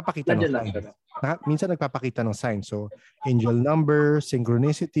 nagpapakita ng signs. Minsan nagpapakita ng signs. So, angel number,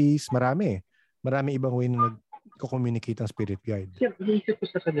 synchronicities, marami ibang way na nagko-communicate ang spirit guide. Siya, iniisip ko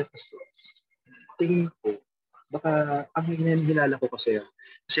sa kanya kasi, tingin ko, baka ang hinala ko kasi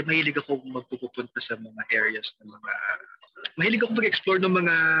mahilig ako magpupunta sa mga areas mahilig ako mag-explore ng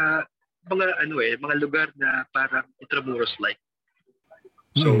mga lugar na parang Intramuros-like.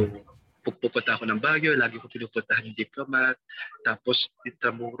 So, pupunta ako ng Baguio, lagi ko pinupuntahan yung Diplomat, tapos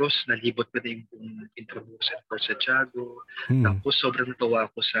Intramuros, nalibot ko na yung Intramuros and Port Santiago, tapos sobrang natawa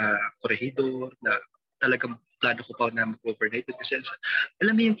ako sa Corregidor, na talagang plano ko pa na mag-overnight. Kasi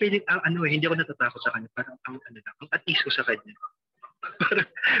alam mo yung feeling, hindi ako natatakot sa kanya. Parang ang at ease ko sa kanya.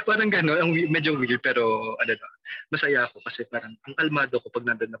 parang gano'n, medyo weird, pero masaya ako kasi parang ang kalmado ko pag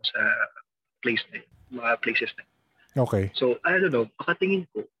nandun ako sa mga places na. Okay. So, I don't know, pakatingin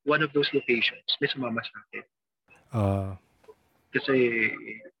ko, one of those locations, may sumama sa akin. Kasi,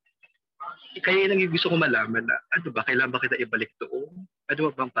 kaya lang yung gusto ko malaman na, kailangan ba kita ibalik doon? Ano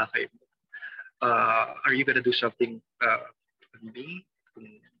ba bang pakay mo? Are you gonna do something for me? Kung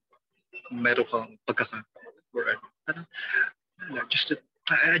meron kang pagkakataon or I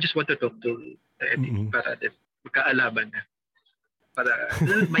just want to talk to Eddie para magkaalaman na. Para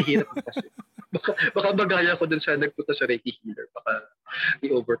mahirap kasi. Baka magaya ko dun sa nagpunta sa Reiki healer. Baka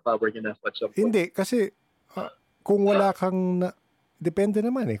i-overpower niya na at some point. Hindi, kasi kung wala kang depende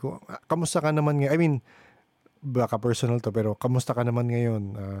naman eh. Kung, kamusta ka naman ngayon? I mean, baka personal to, pero kamusta ka naman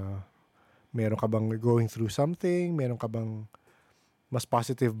ngayon? Meron ka bang going through something? Meron ka bang mas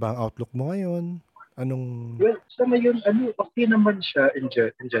positive ba ang outlook mo ngayon? Anong... Well, sa ngayon, okay naman siya in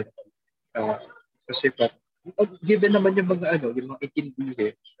general. Kasi given naman yung mga yung mga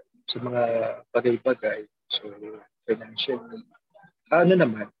intindihin sa mga bagay-bagay. So, financially,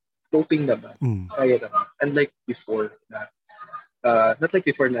 naman, coping naman. Kaya naman. Unlike before na, not like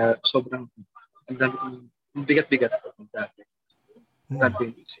before na sobrang bigat-bigat ako ng dati.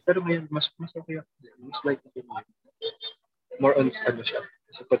 Pero ngayon, mas okay ako. Mas like more on siya.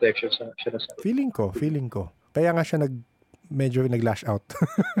 Sa protection siya na sa feeling ko. Kaya nga siya medyo nag-lash out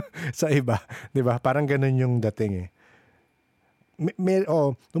sa iba. 'Di ba? Parang ganun yung dating eh.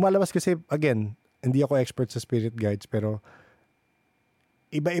 Lumalabas kasi, again, hindi ako expert sa spirit guides, pero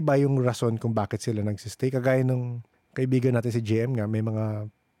iba-iba yung rason kung bakit sila nagsistay. Kagaya ng kaibigan natin si JM nga, may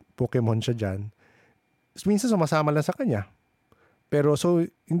mga Pokemon siya dyan. Minsan sumasama lang sa kanya. Pero so,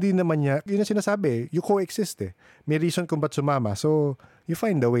 hindi naman niya, yun ang sinasabi, you coexist eh. May reason kung ba't sumama. So, you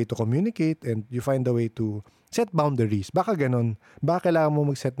find a way to communicate and you find a way to set boundaries. Baka ganun. Baka kailangan mo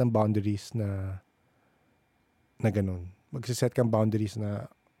mag-set ng boundaries na ganun. Mag-set kang boundaries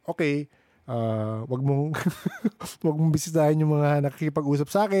na, okay, wag mong bisitahin yung mga nakikipag-usap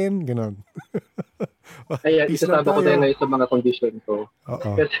sa akin. Ganun. Ay, isasama ko tayo ngayon sa mga condition ko.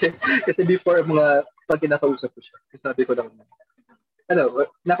 Kasi before pag kinakausap ko siya, sabi ko lang,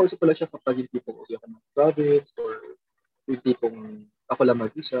 nakausap ko lang siya kapag yung tipong uwi ako ng province or yung tipong ako lang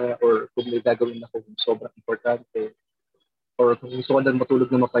mag-isa or kung may gagawin ako sobrang importante or kung gusto ko lang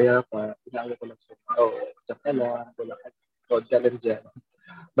matulog na mapayapa, inaaway ko lang siya. Diyan ka lang, wala ka lang dyan.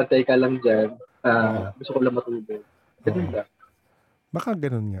 Bantay ka lang dyan. Gusto ko lang matulog. Ganun ba? Baka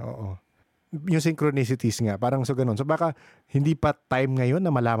ganun nga, oo. Yung synchronicities nga, parang so ganun. So baka hindi pa time ngayon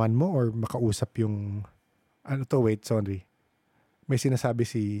na malaman mo or makausap yung sorry. May sinasabi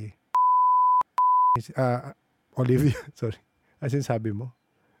si Olivia, sorry. As in sabi mo?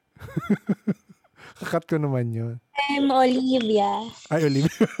 Kakat ko naman yun. I'm Olivia. Ay,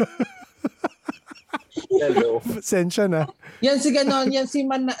 Olivia. Hello. Sensya na. Yan si ganon, yan si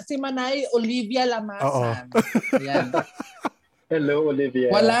Manay Olivia Lamasan. Yan. Hello,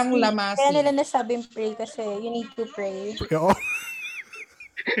 Olivia. Walang lamasan. Kaya nila nasabing pray kasi you need to pray. Oo.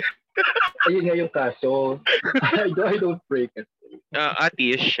 Ayun nga yung kaso. I don't pray kasi.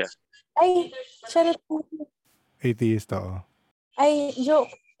 Atheist siya. Ay, charot po. Atheist, oo. Ay,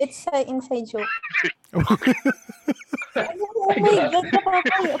 joke. It's an inside joke. Oh my God,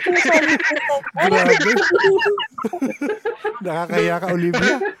 nakakaya. Sorry. Grabe. Nakakaya ka,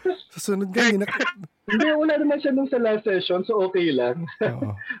 Olivia. Susunod ka. Hindi, wala naman siya nung sa last session, so okay lang.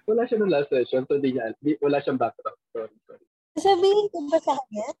 Wala siya nung last session, so wala siyang background. Sorry. Sabihin ko ba sa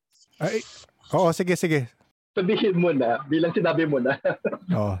kanya? Ay, oo, sige. Sabihin mo na, bilang sinabi mo na.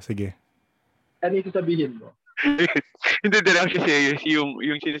 Oo, sige. Ano yung sasabihin mo? Hindi lang kasi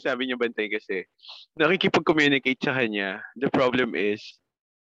yung sinasabi niya bantay kasi nakikipag-communicate sa kanya. The problem is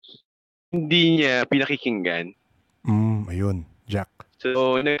hindi niya pinakikinggan. Ayun, Jack.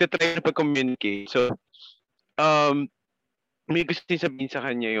 So, nagtatry na pag-communicate. So, may gusto din sabihin sa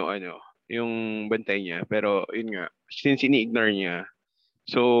kanya yung bantay niya. Pero, yun nga, since ini-ignore niya,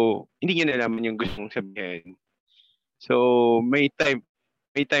 so, hindi niya nalaman yung gustong sabihin. So, may time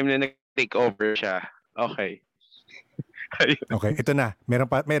na nag-take over siya. Okay. Okay, ito na.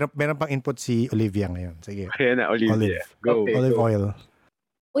 Meron pang input si Olivia ngayon. Sige. Ayan na, Olivia. Go. Okay, Olive go. oil.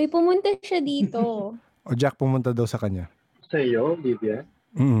 Uy, pumunta siya dito. O Jack, pumunta daw sa kanya. Sa iyo, Olivia?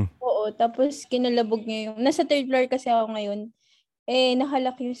 Oo, tapos kinalabog niya yung... Nasa third floor kasi ako ngayon.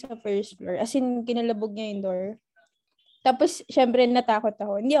 Nakalak yung sa first floor. As in, kinalabog niya yung door. Tapos, syempre, natakot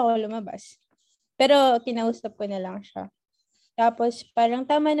ako. Hindi ako lumabas. Pero, kinausap ko na lang siya. Tapos, parang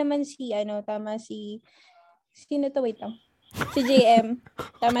tama si Sino to? Wait lang. Si JM.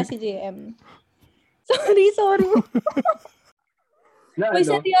 Tama si JM. Sorry. Uy,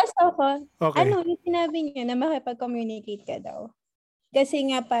 seryoso ako. Okay. Ano, yung sinabi niya na makipag-communicate ka daw. Kasi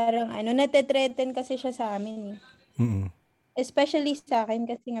nga parang natetreten kasi siya sa amin. Mm-mm. Especially sa akin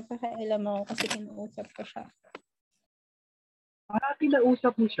kasi nga pakialam ako kasi kinausap ko siya.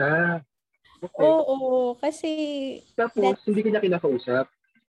 Kinausap mo siya. Okay. Oo, kasi... Tapos, hindi ka niya kinakausap?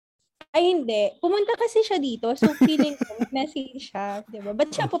 Ay, hindi. Pumunta kasi siya dito. So, feeling ko, message siya. Diba?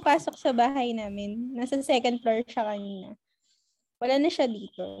 Ba't siya papasok sa bahay namin? Nasa second floor siya kanina. Wala na siya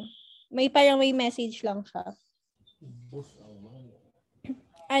dito. Parang may message lang siya.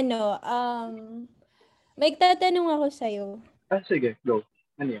 May tatanong ako sa'yo. Sige, go.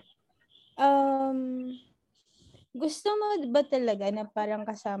 Ano yan? Gusto mo ba talaga na parang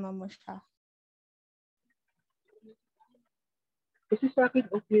kasama mo siya? Kasi sa akin,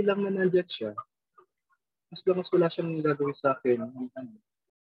 okay lang na nandiyan siya. Mas lang wala siyang gagawin sa akin.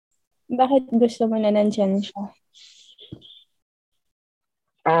 Bakit gusto mo na nandiyan siya?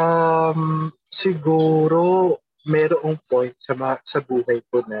 Siguro, merong point sa buhay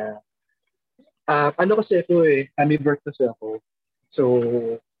ko na kasi ako ambivert kasi ako. So,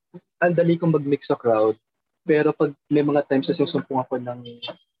 ang dali kong mag-mix sa crowd. Pero pag may mga times na susumpong ako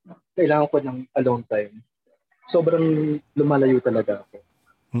kailangan ko ng alone time. Sobrang lumalayo talaga ako.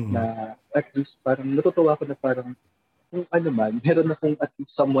 Mm-hmm. Na at least parang natutuwa ako na parang kung ano man, meron akong at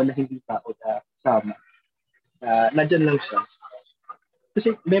least someone na hindi tao na sama. Nandyan lang siya.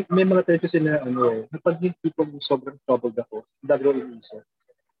 Kasi may mga times kasi na pag yung tipong sobrang troubled ako, dagro inisip.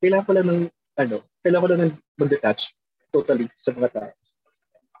 Kailangan ko lang ng mag-detach totally sa mga tao.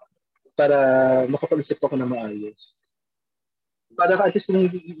 Para makapag-isip ako na maayos. Para at least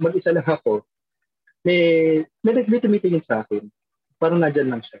kung mag-isa lang ako, may tumitingin sa akin. Parang nandyan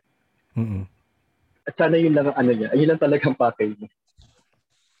lang siya. Mm-hmm. At sana yun lang ang niya. Ayun lang talagang pakay niya.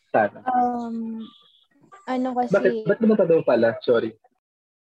 Sana. Kasi... Ba't naman daw pala? Sorry.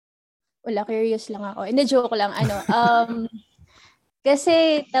 Wala, curious lang ako. Hindi, joke lang.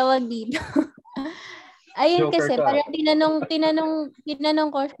 Kasi tawag dito. Ayun kasi, parang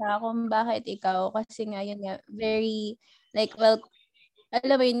tinanong ko siya kung bakit ikaw. Kasi nga, yun nga, very,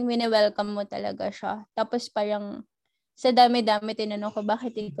 alam mo yun, wini-welcome mo talaga siya. Tapos parang, sa dami-dami tinanong ko,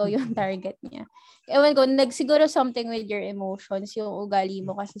 bakit ikaw yung target niya. Ewan ko, siguro something with your emotions, yung ugali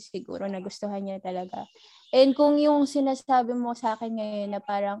mo kasi siguro nagustuhan niya talaga. And kung yung sinasabi mo sa akin ngayon na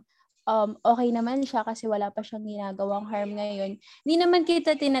parang, okay naman siya kasi wala pa siyang ginagawang harm ngayon, hindi naman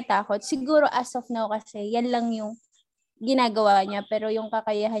kita tinatakot. Siguro as of now kasi, yan lang yung ginagawa niya. Pero yung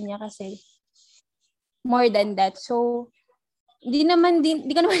kakayahan niya kasi, more than that. So, di ka naman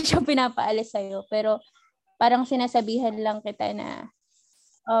siya pinapaalis sa'yo. Pero, parang sinasabihan lang kita na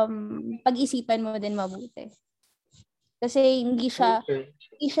pag-isipan mo din mabuti. Kasi hindi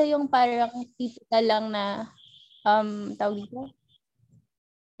siya yung parang typical lang na tawag dito?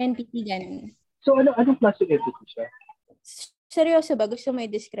 Entity ganun. So, anong klaseng entity siya? Seryoso ba? Gusto mo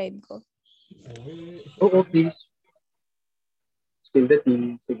i-describe ko? Oo, please. Still the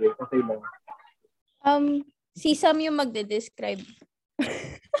team. Sige, okay lang. Si Sam yung magde-describe.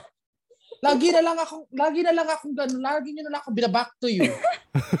 Lagi na lang akong ganun. Lagi niyo na lang ako binaback to you.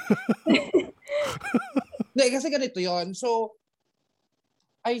 Hindi, kasi ganito yon. So,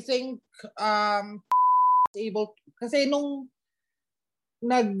 I think, kasi nung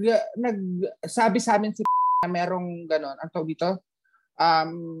nagsabi sa amin si na merong ganun, ang tawag dito,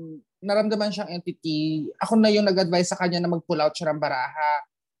 naramdaman siyang entity, ako na yung nag-advise sa kanya na mag-pull out siya ng baraha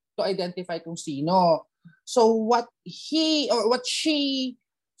to identify kung sino. So, what she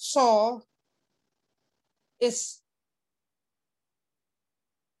saw is,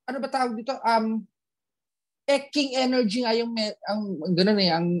 ano ba tawag dito? King energy nga yung ganun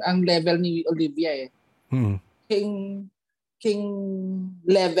ang level ni Olivia eh. Mm-hmm. King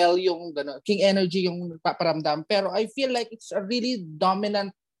level yung gano'n. King energy yung nagpaparamdam. Pero I feel like it's a really dominant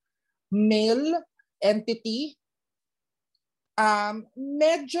male entity.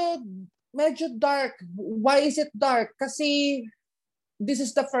 Medyo dark. Why is it dark? Kasi this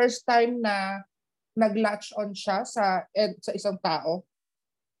is the first time na nag-latch on siya sa isang tao.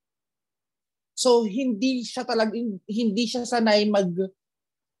 So hindi siya sanay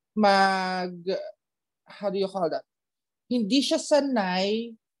how do you call that? Hindi siya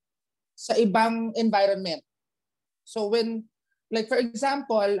sanay sa ibang environment. So when, like for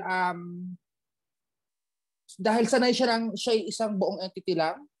example, dahil sanay siya isang buong entity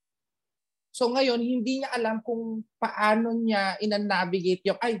lang, so ngayon, hindi niya alam kung paano niya ina-navigate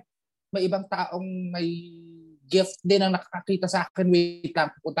yung, may ibang taong may gift din ang nakakakita sa akin, wait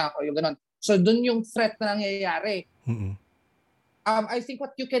lang, pupunta ako, yung ganon. So dun yung threat na nangyayari. Mm-mm. I think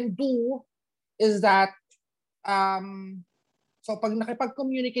what you can do is that so pag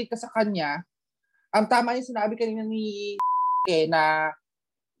nakipag-communicate ka sa kanya, tama yung sinabi kanina ni na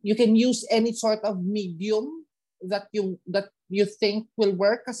you can use any sort of medium that you think will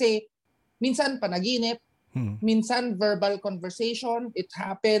work kasi minsan panaginip, minsan verbal conversation, it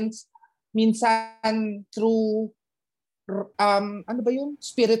happens, minsan through ano ba yun?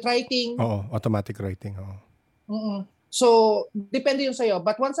 Spirit writing. Oo, automatic writing. Oo. So, depende yun sa'yo.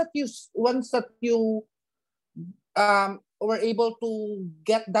 But once that you were able to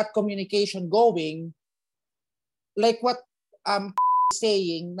get that communication going, like what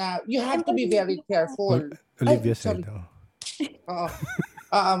saying na you have to be very careful. Olivia said.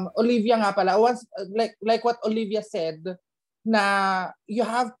 Olivia nga pala. Once, like what Olivia said, na you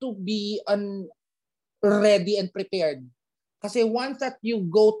have to be ready and prepared. Kasi once that you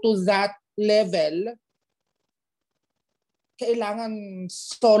go to that level, kailangan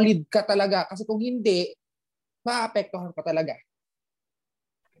solid ka talaga. Kasi kung hindi, maapektuhan ka talaga.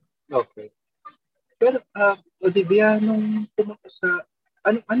 Okay. Pero, Olivia, nung pumunta sa,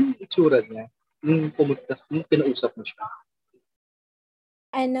 anong itsura niya? Nung pumunta, nung pinausap mo siya?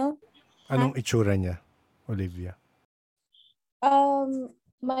 Anong itsura niya, Olivia?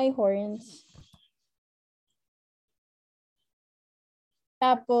 My horns.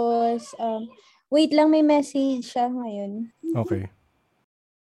 Tapos, wait lang, may message siya ngayon. Okay.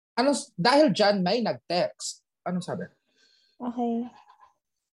 Dahil dyan, may nag-text. Anong sabi? Okay.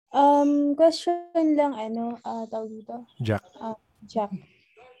 Question lang, tawag dito? Jack. Jack.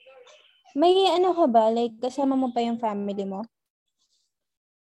 May ka ba? Like, kasama mo pa yung family mo?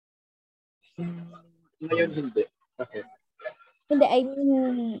 Ngayon, hindi. Okay. Hindi, I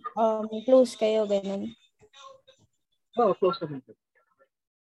mean, close kayo, ganun. Close naman.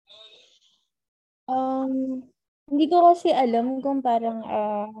 Hindi ko kasi alam kung parang,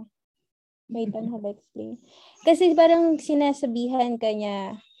 wait, how to explain? Kasi parang sinasabihan ka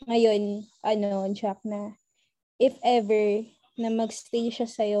niya ngayon, Jack, na if ever na magstay siya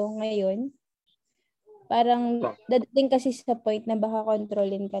sa'yo ngayon, parang dadating kasi sa point na baka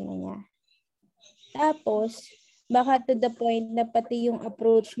kontrolin ka na niya. Tapos, baka to the point na pati yung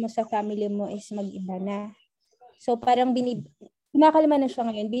approach mo sa family mo is mag-iba na. So, parang kumakalma na siya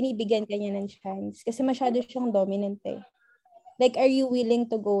ngayon, binibigyan ka niya ng chance. Kasi masyado siyang dominant eh. Like, are you willing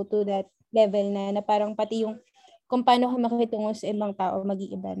to go to that level na parang pati yung kung paano ka makitungo sa ibang tao,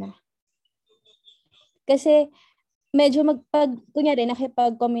 mag-iiba na? Kasi, medyo kunyari,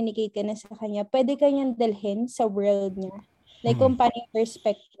 nakipag-communicate ka na sa kanya, pwede ka niyang dalhin sa world niya. Like, kung paano yung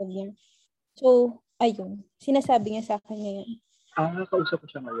perspective niya. So, ayun. Sinasabi niya sa akin ngayon. Kausap ko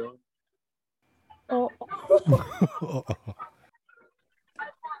siya ngayon. Oo.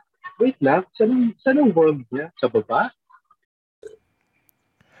 Wait lang, saan ang world niya? Sa baba?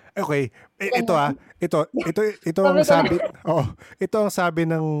 Okay. Ito ang sabi. Ito ang sabi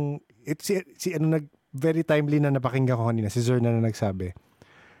ng very timely na napakinggan ko kanina, si Zer na nagsabi.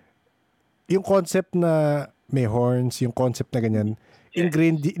 Yung concept na may horns, yung concept na ganyan,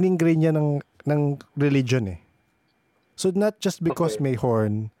 in-ingrain niya ng religion eh. So not just because may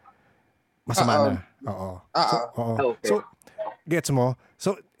horn, masama na. Oo. Okay. So, gets mo?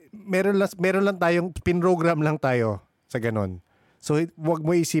 So, meron lang tayong, pinrogram lang tayo sa ganon. So, wag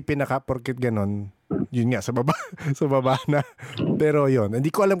mo isipin na porket ganon, yun nga, sa baba na. Pero yun, hindi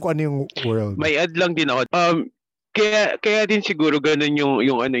ko alam kung ano yung world. May add lang din ako. Kaya din siguro ganon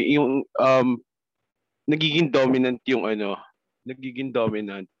yung nagiging dominant yung nagiging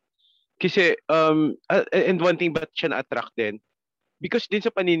dominant. Kasi, and one thing ba't siya na-attract din? Because din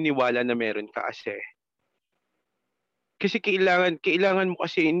sa paniniwala na meron ka kasi. Kasi kailangan mo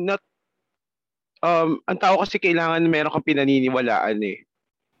kasi not, ang tao kasi kailangan meron kang pinaniniwalaan eh.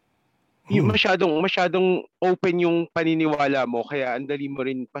 Yung masyadong open yung paniniwala mo, kaya ang dali mo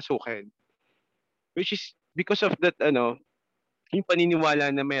rin pasukin. Which is, because of that, yung paniniwala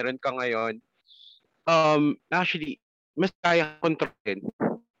na meron ka ngayon, actually, mas kaya kontrolin.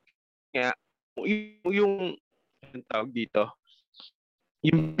 Kaya, yung tawag dito,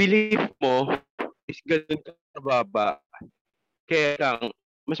 yung belief mo is ganun kababa. Kaya lang,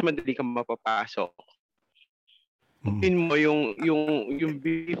 mas madali kang mapapasok. Pin mo yung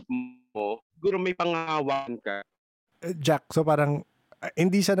belief mo, siguro may pangahawakan ka. Jack, so parang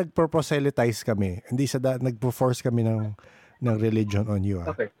hindi siya nagpo-proselytize kami. Hindi siya nagpo-force kami ng religion on you.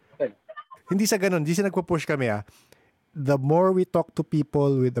 Okay. Hindi sa ganun, hindi siya nagpo-push kami. The more we talk to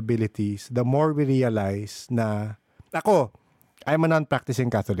people with abilities, the more we realize na I'm a non-practicing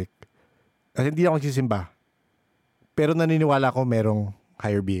Catholic. Kasi hindi ako nagsisimba. Pero naniniwala ko merong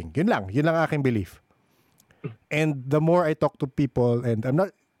higher being. Yun lang aking belief. And the more I talk to people, and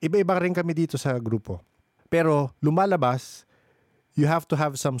iba-iba rin kami dito sa grupo. Pero lumalabas, you have to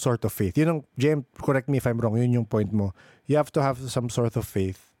have some sort of faith. Yun ang, Jem, correct me if I'm wrong, yun yung point mo. You have to have some sort of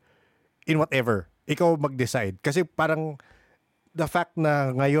faith in whatever. Ikaw mag-decide. Kasi parang the fact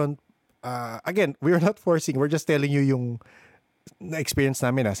na ngayon, again, we're not forcing, we're just telling you yung na-experience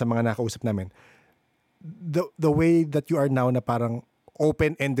namin sa mga nakausap namin. The way that you are now na parang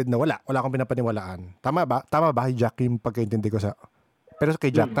open-ended na wala akong pinapaniwalaan. Tama ba, Jack, yung pagkaintindi ko sa... Pero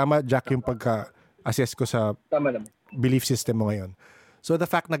kay Jack, tama, Jack, yung pagka-assess ko sa belief system mo ngayon. So the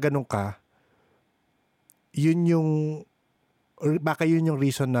fact na ganun ka, baka yun yung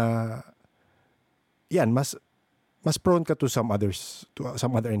reason na mas prone ka to some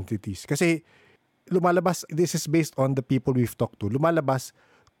other entities. Kasi lumalabas, this is based on the people we've talked to. Lumalabas,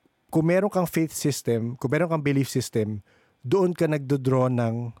 kung meron kang faith system, kung meron kang belief system, doon ka nagdodraw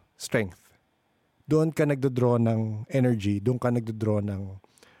ng strength. Doon ka nagdodraw ng energy. Doon ka nagdodraw ng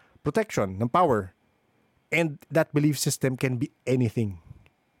protection, ng power. And that belief system can be anything.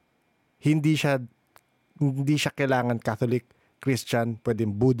 Hindi siya kailangan Catholic, Christian,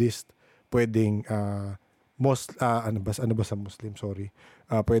 pwedeng Buddhist, pwedeng ano ba sa Muslim, sorry.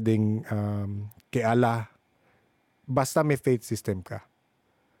 Pwedeng kay Allah. Basta may faith system ka.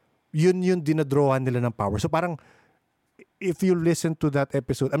 Yun dinadrawan nila ng power. So parang if you listen to that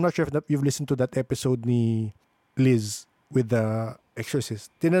episode, I'm not sure if you've listened to that episode ni Liz with the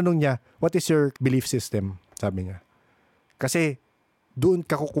Exorcist. Tinanong niya, what is your belief system? Sabi niya. Kasi doon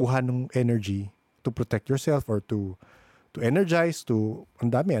ka kukuha ng energy to protect yourself or to energize, ang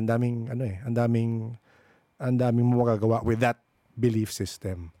daming mo magagawa with that belief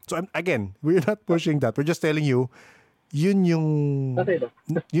system. So again, we're not pushing that. We're just telling you, yun yung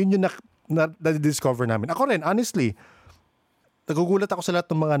na-discover namin. Ako rin, honestly, nagugulat ako sa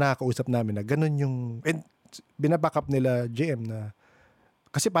lahat ng mga nakakausap namin na ganun yung, and binaback up nila JM na,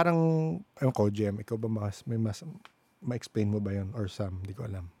 kasi parang, ayun ko, JM, ikaw ba may ma-explain mo ba yun? Or Sam, hindi ko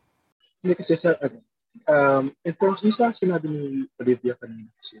alam. Hindi kasi in terms sa sinabi ni Olivia kanina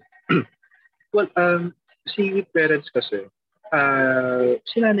kasi, well, si parents kasi,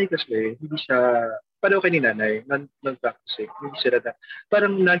 si nanay kasi, hindi siya, pareho kay ni nanay, non-practicing, hindi sila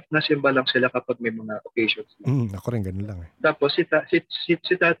parang nasimba lang sila kapag may mga occasions. Ako rin, ganun lang eh. Tapos si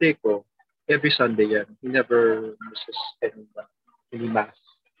tatay ko, every Sunday yan, he never misses any mass.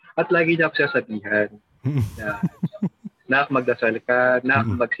 At lagi niya ako sasabihan na magdasal ka, na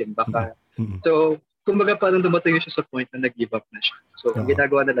magsimba ka. So, kumbaga parang dumating siya sa point na nag-give up na siya. So, ang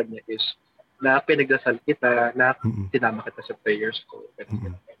ginagawa na lang niya is na pinagdasal kita, na tinama kita sa prayers ko.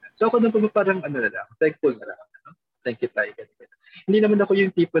 So, ako na parang thankful na lang. Thank you tayo. Hindi naman ako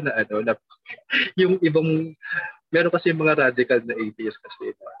yung tipo na na yung ibang, meron kasi yung mga radical na atheist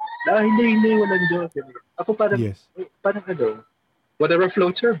kasi na hindi, walang Diyos. Ako parang, whatever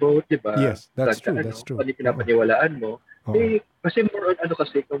floats your boat, di ba? Yes, that's true. Ano pinapaniwalaan mo. Kasi more on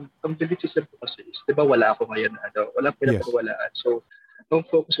kasi, ang belief system ko kasi is, di ba wala ako ngayon walang pinapaniwalaan. So, ang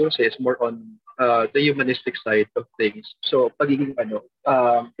focus ko kasi is more on the humanistic side of things. So, pagiging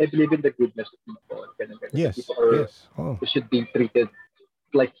I believe in the goodness of people. Ganun. Yes, people should be treated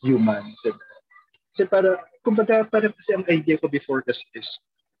like humans. Kasi kumbaga, parang kasi ang idea ko before kasi is,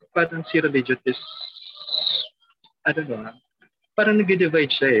 parang si religion is, parang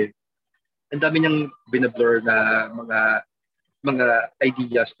nag-divide siya eh. Ang dami niyang binablur na mga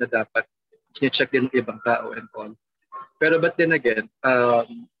ideas na dapat kine-check din ng ibang tao and all. Pero but then again,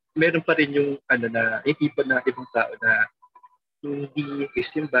 meron pa rin yung yung tipo na ibang tao na hindi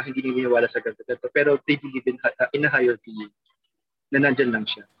isimba, hindi naniniwala sa ganito. Pero they believe in a higher being na nandyan lang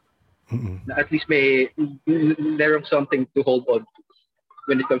siya. Na at least merong something to hold on to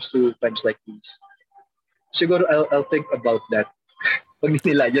when it comes to times like these. Siguro I'll think about that. Pag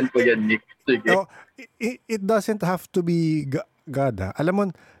ninilayan ko yan, Nick. Sige. No, it doesn't have to be God. Alam mo,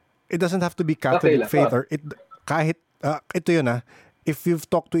 it doesn't have to be Catholic faith or kahit ito yun if you've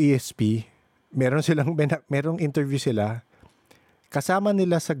talked to ESP, merong interview sila, kasama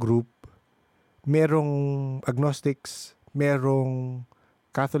nila sa group, merong agnostics, merong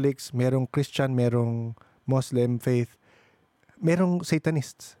Catholics, merong Christian, merong Muslim faith, merong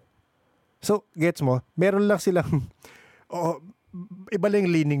Satanists. So, gets mo? Meron lang silang iba lang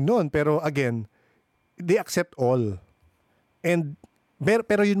yung leaning nun. Pero again, they accept all. And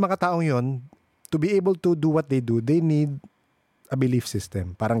pero yung mga taong yun, to be able to do what they do, they need a belief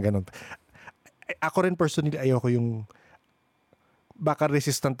system. Parang ganun. Ako rin personally, ayoko yung baka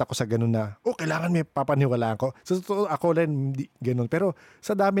resistant ako sa ganun na, kailangan may papaniwalaan ko. So, ako rin, hindi ganun. Pero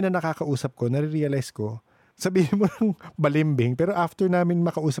sa dami na nakakausap ko, nare-realize ko, sabihin mo ng balimbing, pero after namin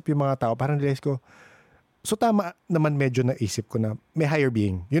makausap yung mga tao, parang realize ko, so tama naman medyo naisip ko na may higher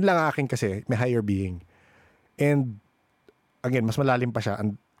being. Yun lang akin kasi, may higher being. And again, mas malalim pa siya.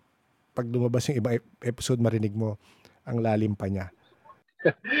 And pag lumabas yung ibang episode, marinig mo, ang lalim pa niya.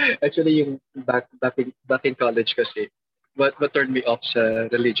 Actually, yung back in college kasi, what turned me off sa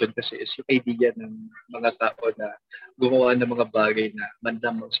religion kasi is yung idea ng mga tao na gumawa ng mga bagay na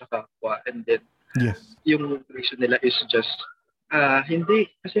mandamang sa kapwa. And then, yung reason nila is just, hindi,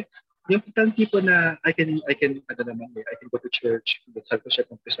 kasi yung tipo na I can go to church, dasal ko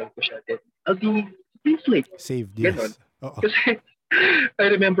siya, then I'll be saved, yes. Ganon. Kasi, I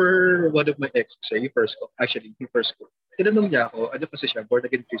remember one of my ex, yung first ko, tinanong niya ako, ano kasi siya, born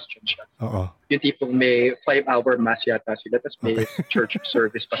again Christian siya. Yung tipong may 5-hour mass yata sila, tapos may church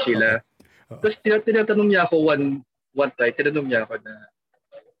service pa sila. Tapos tinatanong niya ako one time, tinanong niya ako na,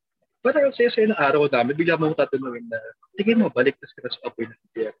 parang saya-saya ng araw namin, bigla mo tatanungin na, tingin mo, balik na sila sa apoy ng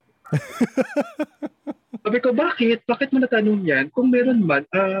impyerno. Sabi ko, bakit? Bakit mo natanong yan? Kung meron man,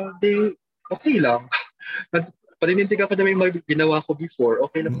 okay lang. Paninindigan ko na may ginawa ko before,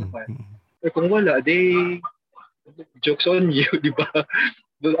 okay lang naman. Kung wala, jokes on you, di ba?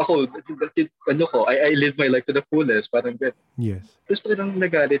 Ako, I live my life to the fullest, parang gano'n. Yes. Tapos parang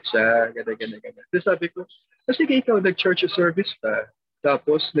nagalit siya, gano'n. Tapos sabi ko, sige ikaw, nag-church service ka,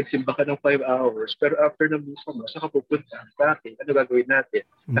 tapos nagsimba ka ng 5 hours, pero after ng misa mo, saka pupunta, bakit? Ano gagawin natin?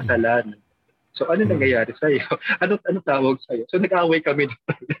 Kasalanan. So ano nangyayari sa'yo? Ano tawag sa'yo? So nag-away kami.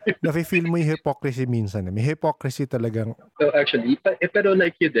 Nafe-feel mo yung hypocrisy minsan. May hypocrisy talagang. So actually, pero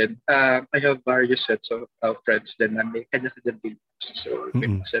like you din, I have various sets of friends din na may kanya-kanya beliefs. So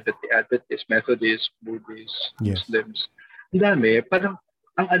may Seventh-day Adventists, Methodists, Buddhists, Muslims. Ang dami. Parang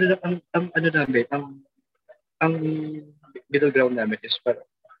ang middle ground namin is parang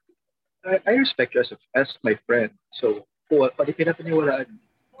I respect you as my friend. So pag pinapaniwalaan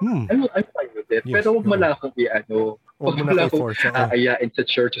I'm fine with it. Yes. Pero huwag mo lang akong huwag mo lang akong aayain sa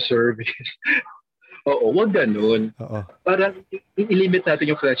church service. Oo, huwag ganun. Parang i-limit natin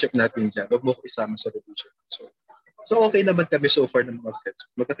yung friendship natin dyan. Huwag mo ko isama sa religion. So okay naman kami so far ng mga friends.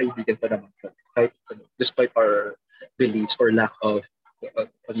 Magkakaibigan pa naman kami. Kahit, despite our beliefs or lack of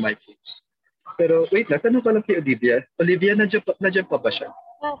on my case. Pero wait lang, tanong ko lang kay Olivia. Olivia, nandiyan pa ba siya?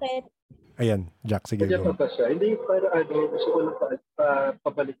 Bakit? Ayan, Jack, sige. Nandiyan pa ba siya? Hindi, para gusto ko lang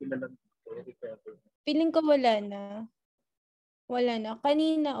pabalikin na lang. Feeling ko wala na.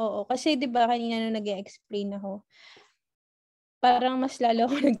 Kanina, oo. Kasi diba kanina nung nag-explain ako, parang mas lalo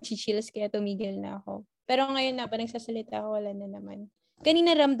ako nag-chills kaya tumigil na ako. Pero ngayon na, parang nagsasalita ako, wala na naman.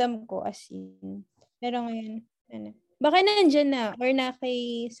 Kanina ramdam ko as in. Pero ngayon, baka nandyan na or na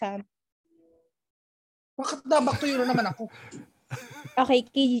kay Sam. Bakit na? Back to you na naman ako. Okay,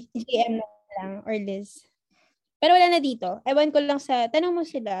 kay GM na lang or Liz. Pero wala na dito. Ewan ko lang tanong mo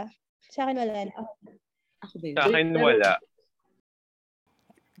sila. Sa akin wala na. Ako din. Sa akin wala.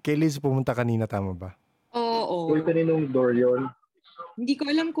 Kay Liz pumunta kanina, tama ba? Oo. Uy, kaninong door yun? Hindi ko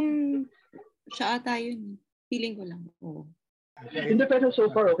alam kung siya ata yun. Feeling ko lang. Oo. Hindi, pero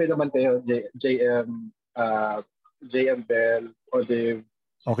so far okay naman kayo. JM Bell, Olive.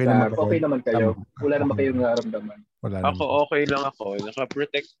 Okay naman kayo. Wala naman kayong naramdaman. Ako okay lang ako.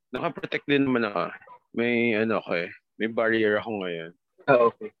 Naka-protect din naman ako. May may barrier ako ngayon.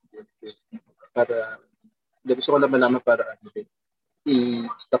 Okay. Para gusto ko lang malaman para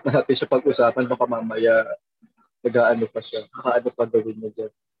i-stop na natin siya pag-usapan baka mamaya nag-aano pa siya. Baka pa gawin niya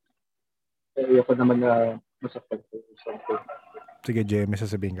dyan. Ayoko naman na masaktan ko something. Sige, Jay, may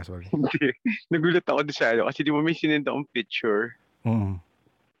sasabihin ka, sorry. Nagulat ako doon sa kasi di ba may sinend akong picture?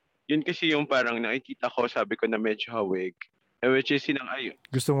 Yun kasi yung parang nakikita ko, sabi ko na medyo hawig. Which is sinang-ayon.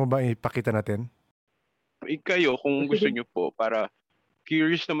 Gusto mo ba ipakita natin? Kayo, kung gusto nyo po, para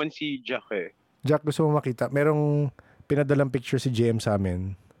curious naman si Jack eh. Jack, gusto mo makita? Merong pinadalang picture si JM sa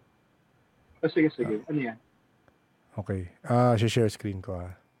amin. Sige. Ano yan? Okay. Share screen ko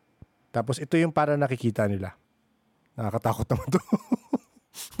Tapos ito yung para nakikita nila. Nakakatakot naman to.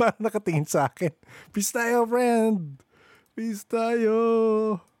 Para nakatingin sa akin. Peace tayo, friend! Peace tayo!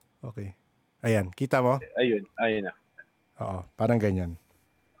 Okay. Ayan, kita mo? Ayun na. Oo, parang ganyan.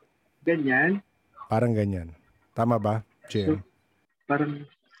 Ganyan? Parang ganyan. Tama ba, JM? Parang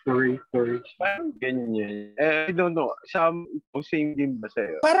story. Parang ganyan. I don't know. Same din ba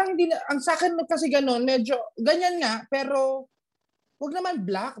sa'yo? Parang ang sa akin kasi gano'n, medyo ganyan nga, pero huwag naman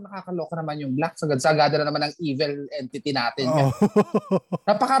black. Nakakaloka naman yung black. Sagad-sagada na naman ang evil entity natin.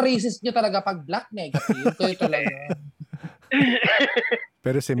 Napaka-racist nyo talaga pag black negative. Ito lang.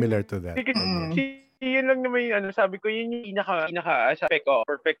 Pero similar to that. Yun lang naman yung sabi ko, yun yung pinaka sabi ko,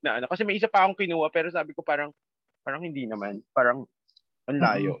 perfect na Kasi may isa pa akong kinuha, pero sabi ko parang hindi naman. Parang ang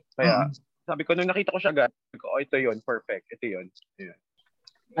layo. Kaya sabi ko, nung nakita ko siya agad, sabi ko, ito yun, perfect. Ito yun.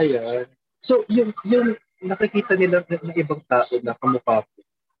 Ayan. So, yung nakikita nila ng ibang tao na kamukha ko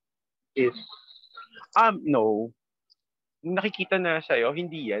is... No. Nakikita na sa'yo,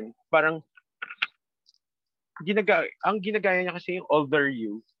 hindi yan. Parang, ang ginagaya niya kasi yung older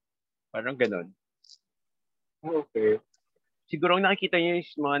you. Parang ganon. Okay. Siguro ang nakikita niya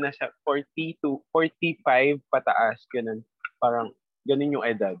is mga nasa 40 to 45 pataas. Ganon. Parang, ganon yung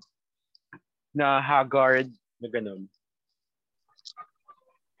edad. Na haggard, na ganon.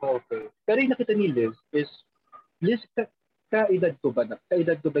 Okay. Pero yung nakita ni Liz is, Liz, kaedad ko ba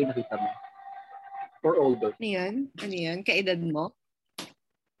yung nakita mo? Or older? Ano yan? Kaedad mo?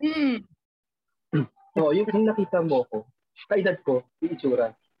 So, yung nakita mo ko, kaedad ko, yung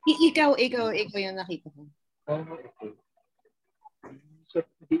itsura. Ikaw yung nakita ko. Okay. So,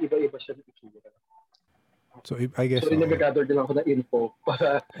 hindi iba-iba siya ng itsura. So, I guess... So, nag-gather din ako ng info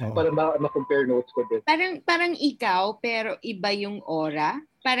para ma-compare notes ko din. Parang ikaw, pero iba yung aura.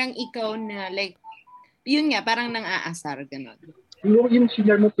 Parang ikaw na, like, yun nga, parang nang-aasar, gano'n. Yung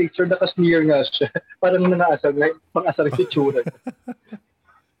senior mo picture, naka-smear nga siya. Parang nang-aasar, pang-asar yung itsura.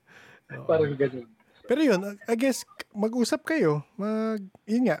 Parang gano'n. Pero yun, I guess, mag-usap kayo.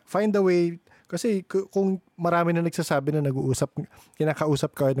 Yun nga, find a way. Kasi kung marami na nagsasabi na nag-uusap,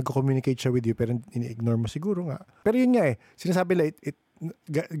 kinakausap ka, nag-communicate siya with you, pero ini-ignore mo siguro nga. Pero yun nga sinasabi lang,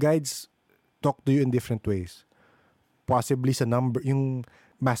 guides talk to you in different ways. Possibly sa number, yung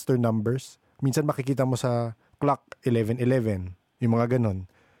master numbers. Minsan makikita mo sa clock 1111, yung mga ganon.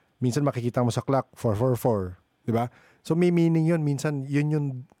 Minsan makikita mo sa clock 444, di ba? So may meaning yun. Minsan yun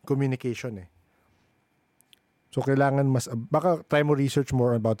yung communication So, kailangan baka try mo research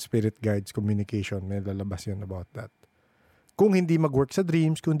more about spirit guides, communication. May lalabas yun about that. Kung hindi mag-work sa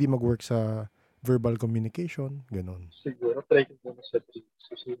dreams, kung hindi mag-work sa verbal communication, ganun. Siguro, try ko muna sa dreams.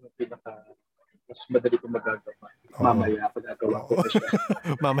 Kasi yung mas madali kong magagawa. Mamaya ako nagawa ko na siya.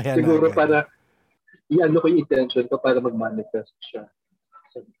 Mamaya siguro na para, i-ano ko yung intention ko para mag-manifest siya.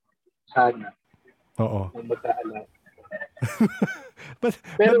 Sana. Oo. Magkaalam.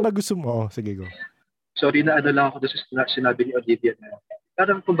 Pero ba gusto mo? Sige, go. Sorry na lang ako doon sa sinabi ni Olivia na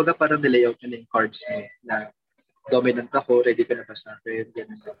parang kumbaga parang nilayout niya na yung cards mo na dominant ako, ready ka na ba sa akin,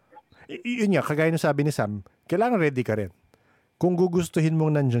 ganun. Yun nga, kagaya na sabi ni Sam, kailangan ready ka rin. Kung gugustuhin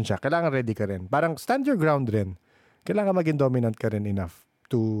mong nandyan siya, kailangan ready ka rin. Parang stand your ground rin. Kailangan maging dominant ka rin enough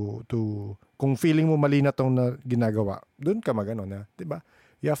to kung feeling mo mali na tong na ginagawa, doon ka magano na, 'di ba?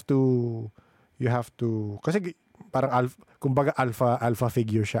 You have to kasi parang kumbaga alpha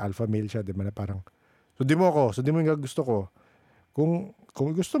figure siya, alpha male siya, 'di ba? Na parang sundin mo yung gusto ko. Kung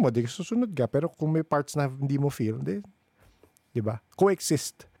gusto mo, di susunod ka. Pero kung may parts na hindi mo feel, di ba?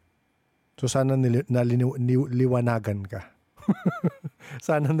 Coexist. So sana naliwanagan ka.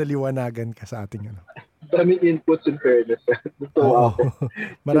 Sana naliwanagan ka sa ating Daming inputs in fairness.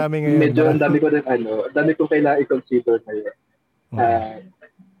 Marami ngayon. Medyo ang dami ko rin dami kong kailangan i-consider ngayon.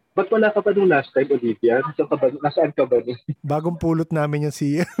 Ba't wala ka pa nung last time, Olivia? Nasaan ka ba? Bagong pulot namin yung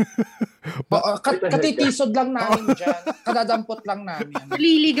si... Katitisod lang namin dyan. Kadadampot lang namin.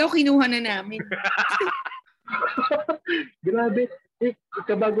 Liligaw, kinuha na namin. Grabe.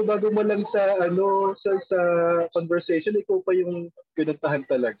 Kabago-bago mo lang sa sa conversation, ikaw pa yung pinuntahan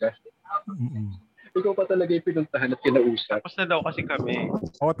talaga. Ikaw pa talaga yung pinuntahan at kinausap. Tapos na daw kasi kami.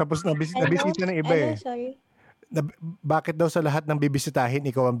 Tapos na bisita ng iba Sorry. Bakit daw sa lahat ng bibisitahin,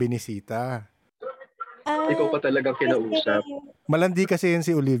 ikaw ang binisita? Ikaw pa talagang kinausap. Malandi kasi yun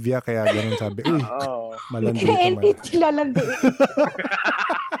si Olivia, kaya ganun sabi. Uy, malandi ka man. Lalandi.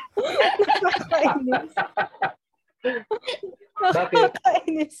 Nakakainis. Bakit?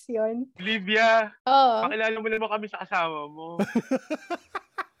 Nakakainis yun. Olivia, pakilala mo naman kami sa kasama mo.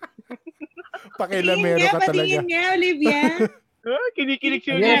 Pakilamero ka talaga. Patingin nga, Olivia. Kinikilig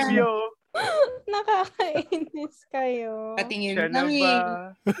si Olivia. Nakakainis kayo. Patingin siya na namin.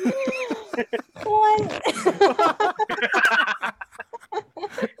 ba?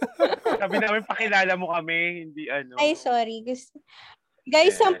 Sabi namin pakilala mo kami, hindi Ay, sorry.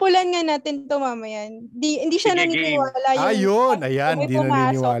 Guys, sampulan nga natin to mamaya. Hindi siya naniniwala. Ayan, hindi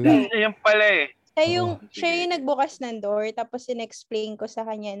naniniwala. Ayan pala Siya yung nagbukas ng door, tapos in-explain ko sa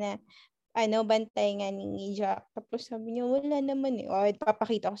kanya na bantay nga ni Jack. Tapos sabi niya, wala naman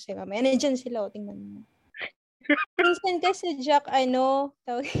papakita ko sila. Nandiyan sila, tingnan mo. Minsan kasi Jack,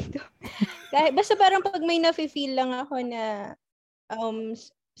 tawag ito. Basta parang pag may nafe-feel lang ako na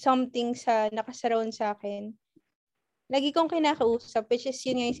something sa nakasurround sa akin, lagi kong kinakausap, which is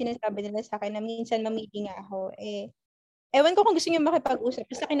yun nga yung sinasabi nila sa akin na minsan mamili nga ako. Ewan ko kung gusto niyo makipag-usap,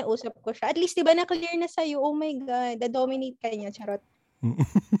 basta kinausap ko siya. At least, diba, na-clear na sa'yo, oh my God, da-dominate ka niya, charot.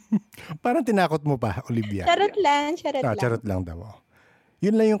 Parang tinakot mo pa, Olivia. Charot lang. Charot lang daw.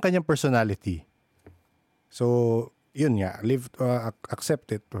 Yun lang yung kanyang personality. So, yun nga,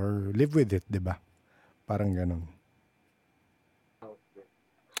 accept it or live with it, diba? Parang ganun.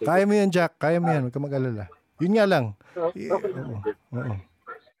 Kaya mo yan, Jack. Kaya mo yan. Huwag ka mag-alala. Yun nga lang. Oo.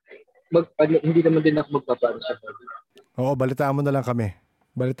 Hindi naman din ako magpapaano sa kanya. Oo, balitaan mo na lang kami.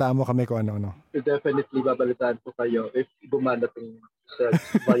 Balitaan mo kami kung ano-ano. Definitely babalitaan ko kayo if gumanating sa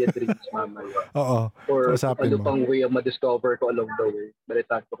via dreams mamaya. Oo. Or ano pang way ang ma-discover ko along the way.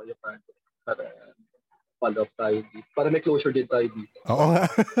 Balitaan ko kayo para follow up tayo dito. Para may closure din tayo dito. Oo nga.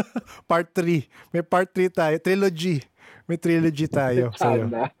 Part 3. May part 3 tayo. Trilogy. May trilogy tayo.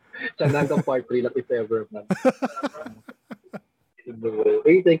 Sana hanggang part 3 lang if ever man.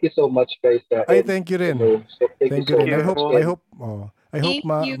 Hey, thank you so much, guys. Ay, thank you rin. Thank you rin. I hope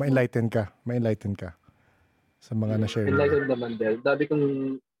ma-enlighten ka. Ma-enlighten ka sa mga na-share. Enlighten naman din. Dami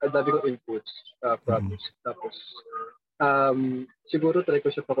kong inputs, promise. Tapos, siguro try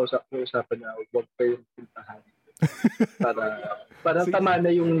ko siya pag-usapan na huwag kayong pintahan. Para tama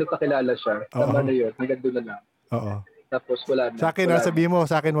na yung napakilala siya. Tama na yun. Hanggang doon na lang. Oo. Tapos wala na. Sa akin, sabihin mo,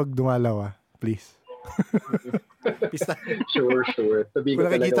 sa akin wag dumalaw, please. Peace tayo. Sure. Kung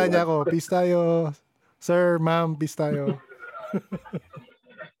nakikita niya ako, peace tayo. Sir, ma'am, peace tayo.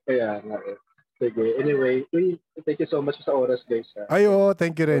 Kaya nga eh. Sige. Anyway, thank you so much sa oras, guys. Ay, oo,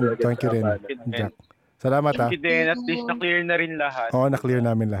 thank you rin. Thank you rin, Jack. Salamat, ha. Thank you din. At least na-clear na rin lahat. Oo, na-clear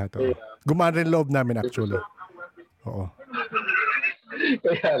namin lahat. Oh. Gumaan rin loob namin, actually. Oo.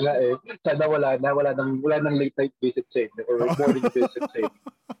 Kaya nga eh. Sana wala nang late night visit sa inyo or morning visit sa inyo.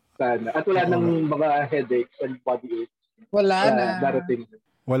 Sana. At wala nang mga headaches and body aches. Wala na. Darating.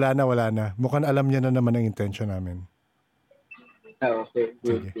 Wala na. Mukhang alam niya na naman ang intention namin. Okay.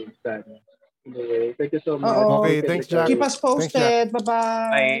 Good. Sana. Anyway, thank you so much. Okay, thanks, Jack. Keep us posted.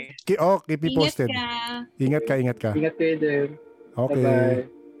 Bye-bye. Keep me posted. Ingat ka. Ingat kayo din. Okay. Bye-bye.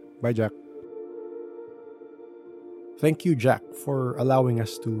 Bye, Jack. Thank you, Jack, for allowing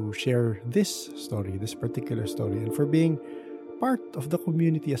us to share this particular story, and for being part of the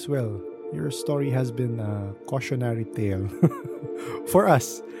community as well. Your story has been a cautionary tale for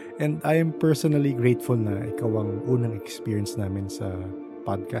us. And I am personally grateful na ikaw ang unang experience namin sa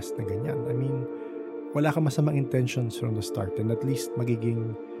podcast na ganyan. I mean, wala kang masamang intentions from the start, and at least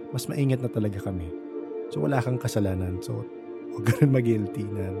magiging mas maingat na talaga kami. So wala kang kasalanan. So huwag ka rin mag-guilty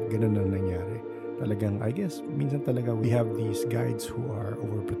na ganun na nangyari. Talagang, I guess, minsan talaga we have these guides who are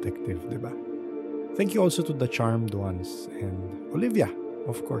overprotective, diba? Thank you also to the charmed ones and Olivia,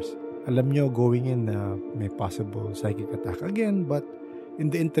 of course. Alam nyo, going in na may possible psychic attack again, but in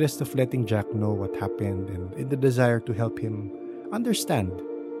the interest of letting Jack know what happened and in the desire to help him understand,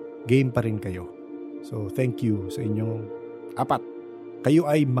 game pa rin kayo. So, thank you sa inyong apat. Kayo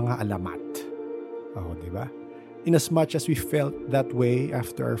ay mga alamat. Diba? In as much as we felt that way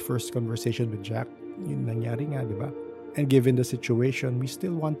after our first conversation with Jack, yun nangyari nga, di ba? And given the situation, we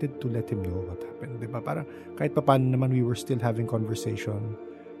still wanted to let him know what happened, di ba? Parang kahit paano naman, we were still having conversation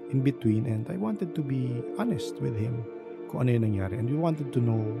in between, and I wanted to be honest with him kung ano yung nangyari. And we wanted to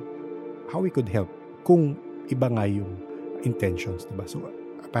know how we could help kung iba nga yung intentions, di ba? So,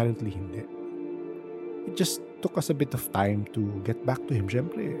 apparently hindi. It just took us a bit of time to get back to him.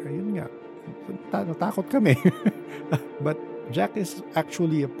 Siyempre, ayun nga, natakot kami. But Jack is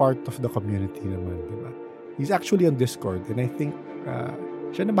actually a part of the community naman, di ba? He's actually on Discord, and I think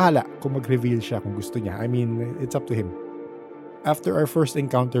siya na bahala kung mag-reveal siya kung gusto niya. I mean, it's up to him. After our first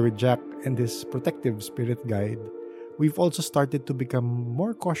encounter with Jack and his protective spirit guide, we've also started to become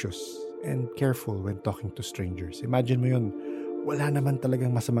more cautious and careful when talking to strangers. Imagine mo yun, wala naman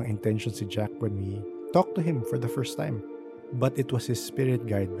talagang masamang intention si Jack when we talked to him for the first time. But it was his spirit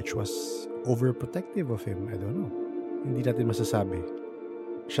guide which was overprotective of him. I don't know. Hindi natin masasabi.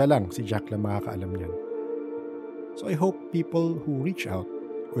 Siya lang, si Jack lang makakaalam niyan. So I hope people who reach out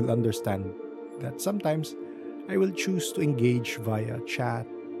will understand that sometimes I will choose to engage via chat,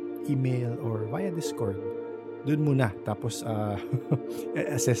 email, or via Discord. Doon muna. Tapos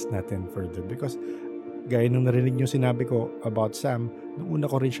assess natin further. Because gaya nung narinig niyo sinabi ko about Sam, nung una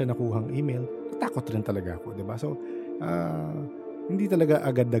ko rin siya nakuhang email, natakot rin talaga ako. Diba? So, hindi talaga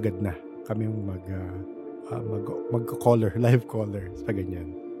agad-agad na kami mag-caller, live caller sa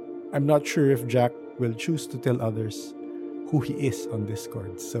ganyan. I'm not sure if Jack will choose to tell others who he is on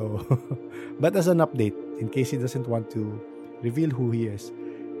Discord. So, but as an update, in case he doesn't want to reveal who he is,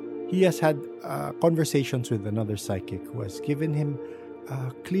 he has had conversations with another psychic who has given him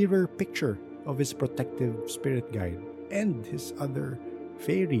a clearer picture of his protective spirit guide and his other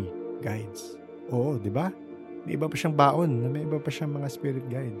fairy guides. Oo, di ba? May iba pa siyang baon, may iba pa siyang mga spirit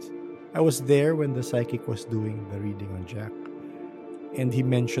guides. I was there when the psychic was doing the reading on Jack. And he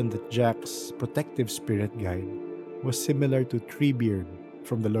mentioned that Jack's protective spirit guide was similar to Treebeard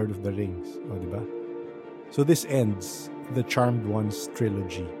from The Lord of the Rings. O, di ba? So this ends the Charmed Ones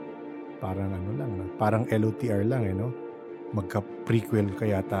trilogy. Parang ano lang, parang LOTR lang, no? Magka-prequel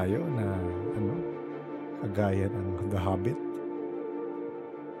kaya tayo na, kagaya ng The Hobbit.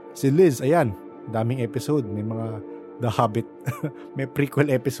 Si Liz, ayan, daming episode. May mga The Hobbit. May prequel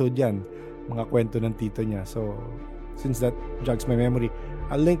episode yan. Mga kwento ng tito niya. So, since that jogs my memory,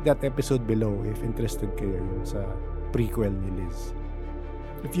 I'll link that episode below if interested kayo sa prequel ni Liz.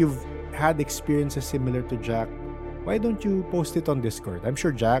 If you've had experiences similar to Jack, why don't you post it on Discord? I'm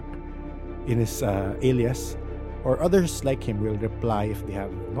sure Jack, in his alias, or others like him will reply if they have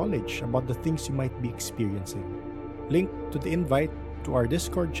knowledge about the things you might be experiencing. Link to the invite to our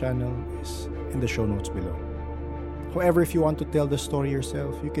Discord channel is in the show notes below. However, if you want to tell the story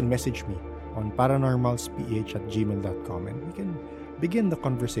yourself, you can message me on paranormalsph@gmail.com and we can begin the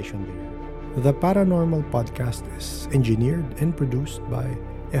conversation there. The Paranormal Podcast is engineered and produced by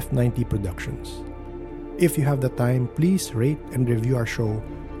F90 Productions. If you have the time, please rate and review our show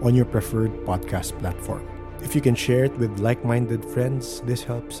on your preferred podcast platform. If you can share it with like-minded friends, this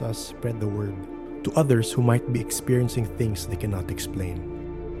helps us spread the word to others who might be experiencing things they cannot explain.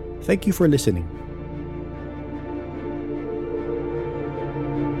 Thank you for listening.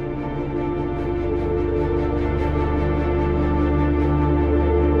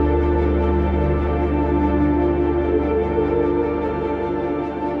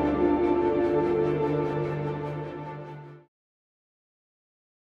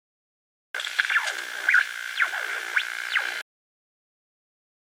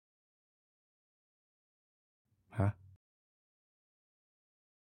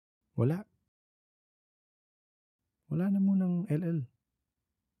 Wala na munang LL.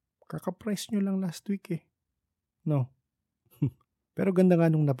 Kaka-price nyo lang last week eh. No. Pero ganda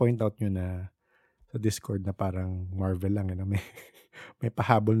nga nung na-point out nyo na sa Discord na parang Marvel lang. May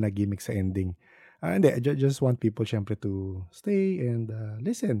pahabol na gimmick sa ending. Hindi, I just want people syempre to stay and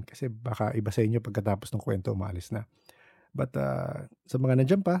listen. Kasi baka iba sa inyo pagkatapos ng kwento umalis na. But sa mga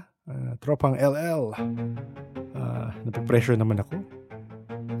nandiyan pa, tropang LL, napipressure naman ako.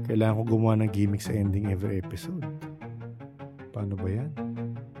 Kailangan ko gumawa ng gimmick sa ending every episode. Paano ba yan?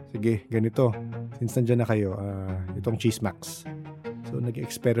 Sige, ganito. Since nandyan na kayo, itong Cheesemax. So,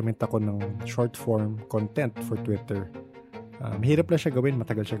 nag-experiment ako ng short form content for Twitter. Mahirap lang siya gawin,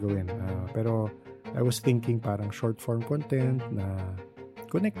 matagal siya gawin. Pero, I was thinking parang short form content na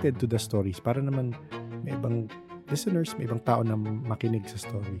connected to the stories. Para naman may ibang listeners, may ibang tao na makinig sa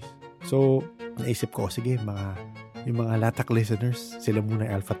stories. So, naisip ko, sige, yung mga latak listeners, sila muna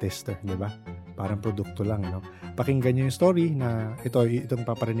yung alpha tester, di ba? Parang produkto lang, no? Pakinggan nyo yung story na itong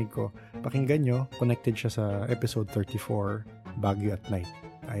paparinig ko. Pakinggan nyo, connected siya sa episode 34, Baguio at Night.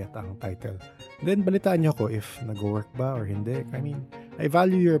 Ayat ang title. Then, balitaan nyo ko if nag-work ba or hindi. I mean, I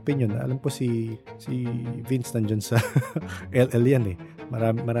value your opinion. Alam ko si Vince nandyan sa LL yan eh.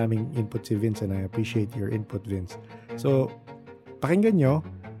 Maraming input si Vince and I appreciate your input, Vince. So, pakinggan nyo.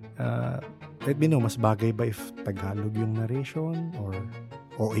 Let me know, mas bagay ba if Tagalog yung narration or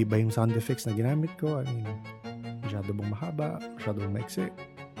iba yung sound effects na ginamit ko? I mean, masyado bang mahaba? Masyado bang maiksi?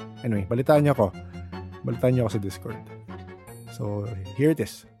 Anyway, balitaan niyo ako. Balitaan niyo ako sa Discord. So, here it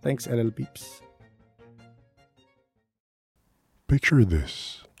is. Thanks, LL Peeps. Picture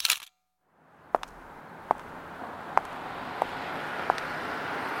this.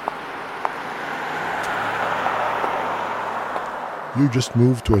 You just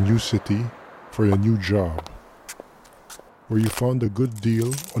moved to a new city for a new job, where you found a good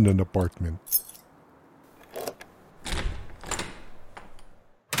deal on an apartment.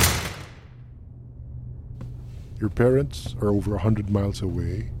 Your parents are over 100 miles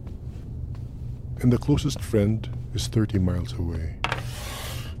away, and the closest friend is 30 miles away.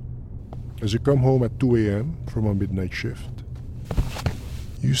 As you come home at 2 a.m. from a midnight shift,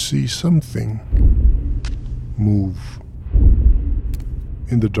 you see something move.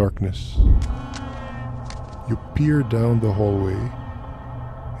 In the darkness, you peer down the hallway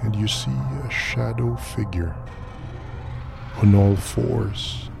and you see a shadow figure on all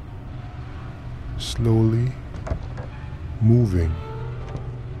fours, slowly moving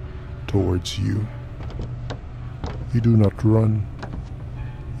towards you. You do not run,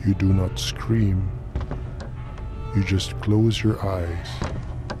 you do not scream, you just close your eyes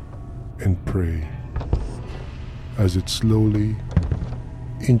and pray as it slowly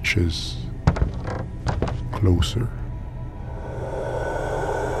inches closer.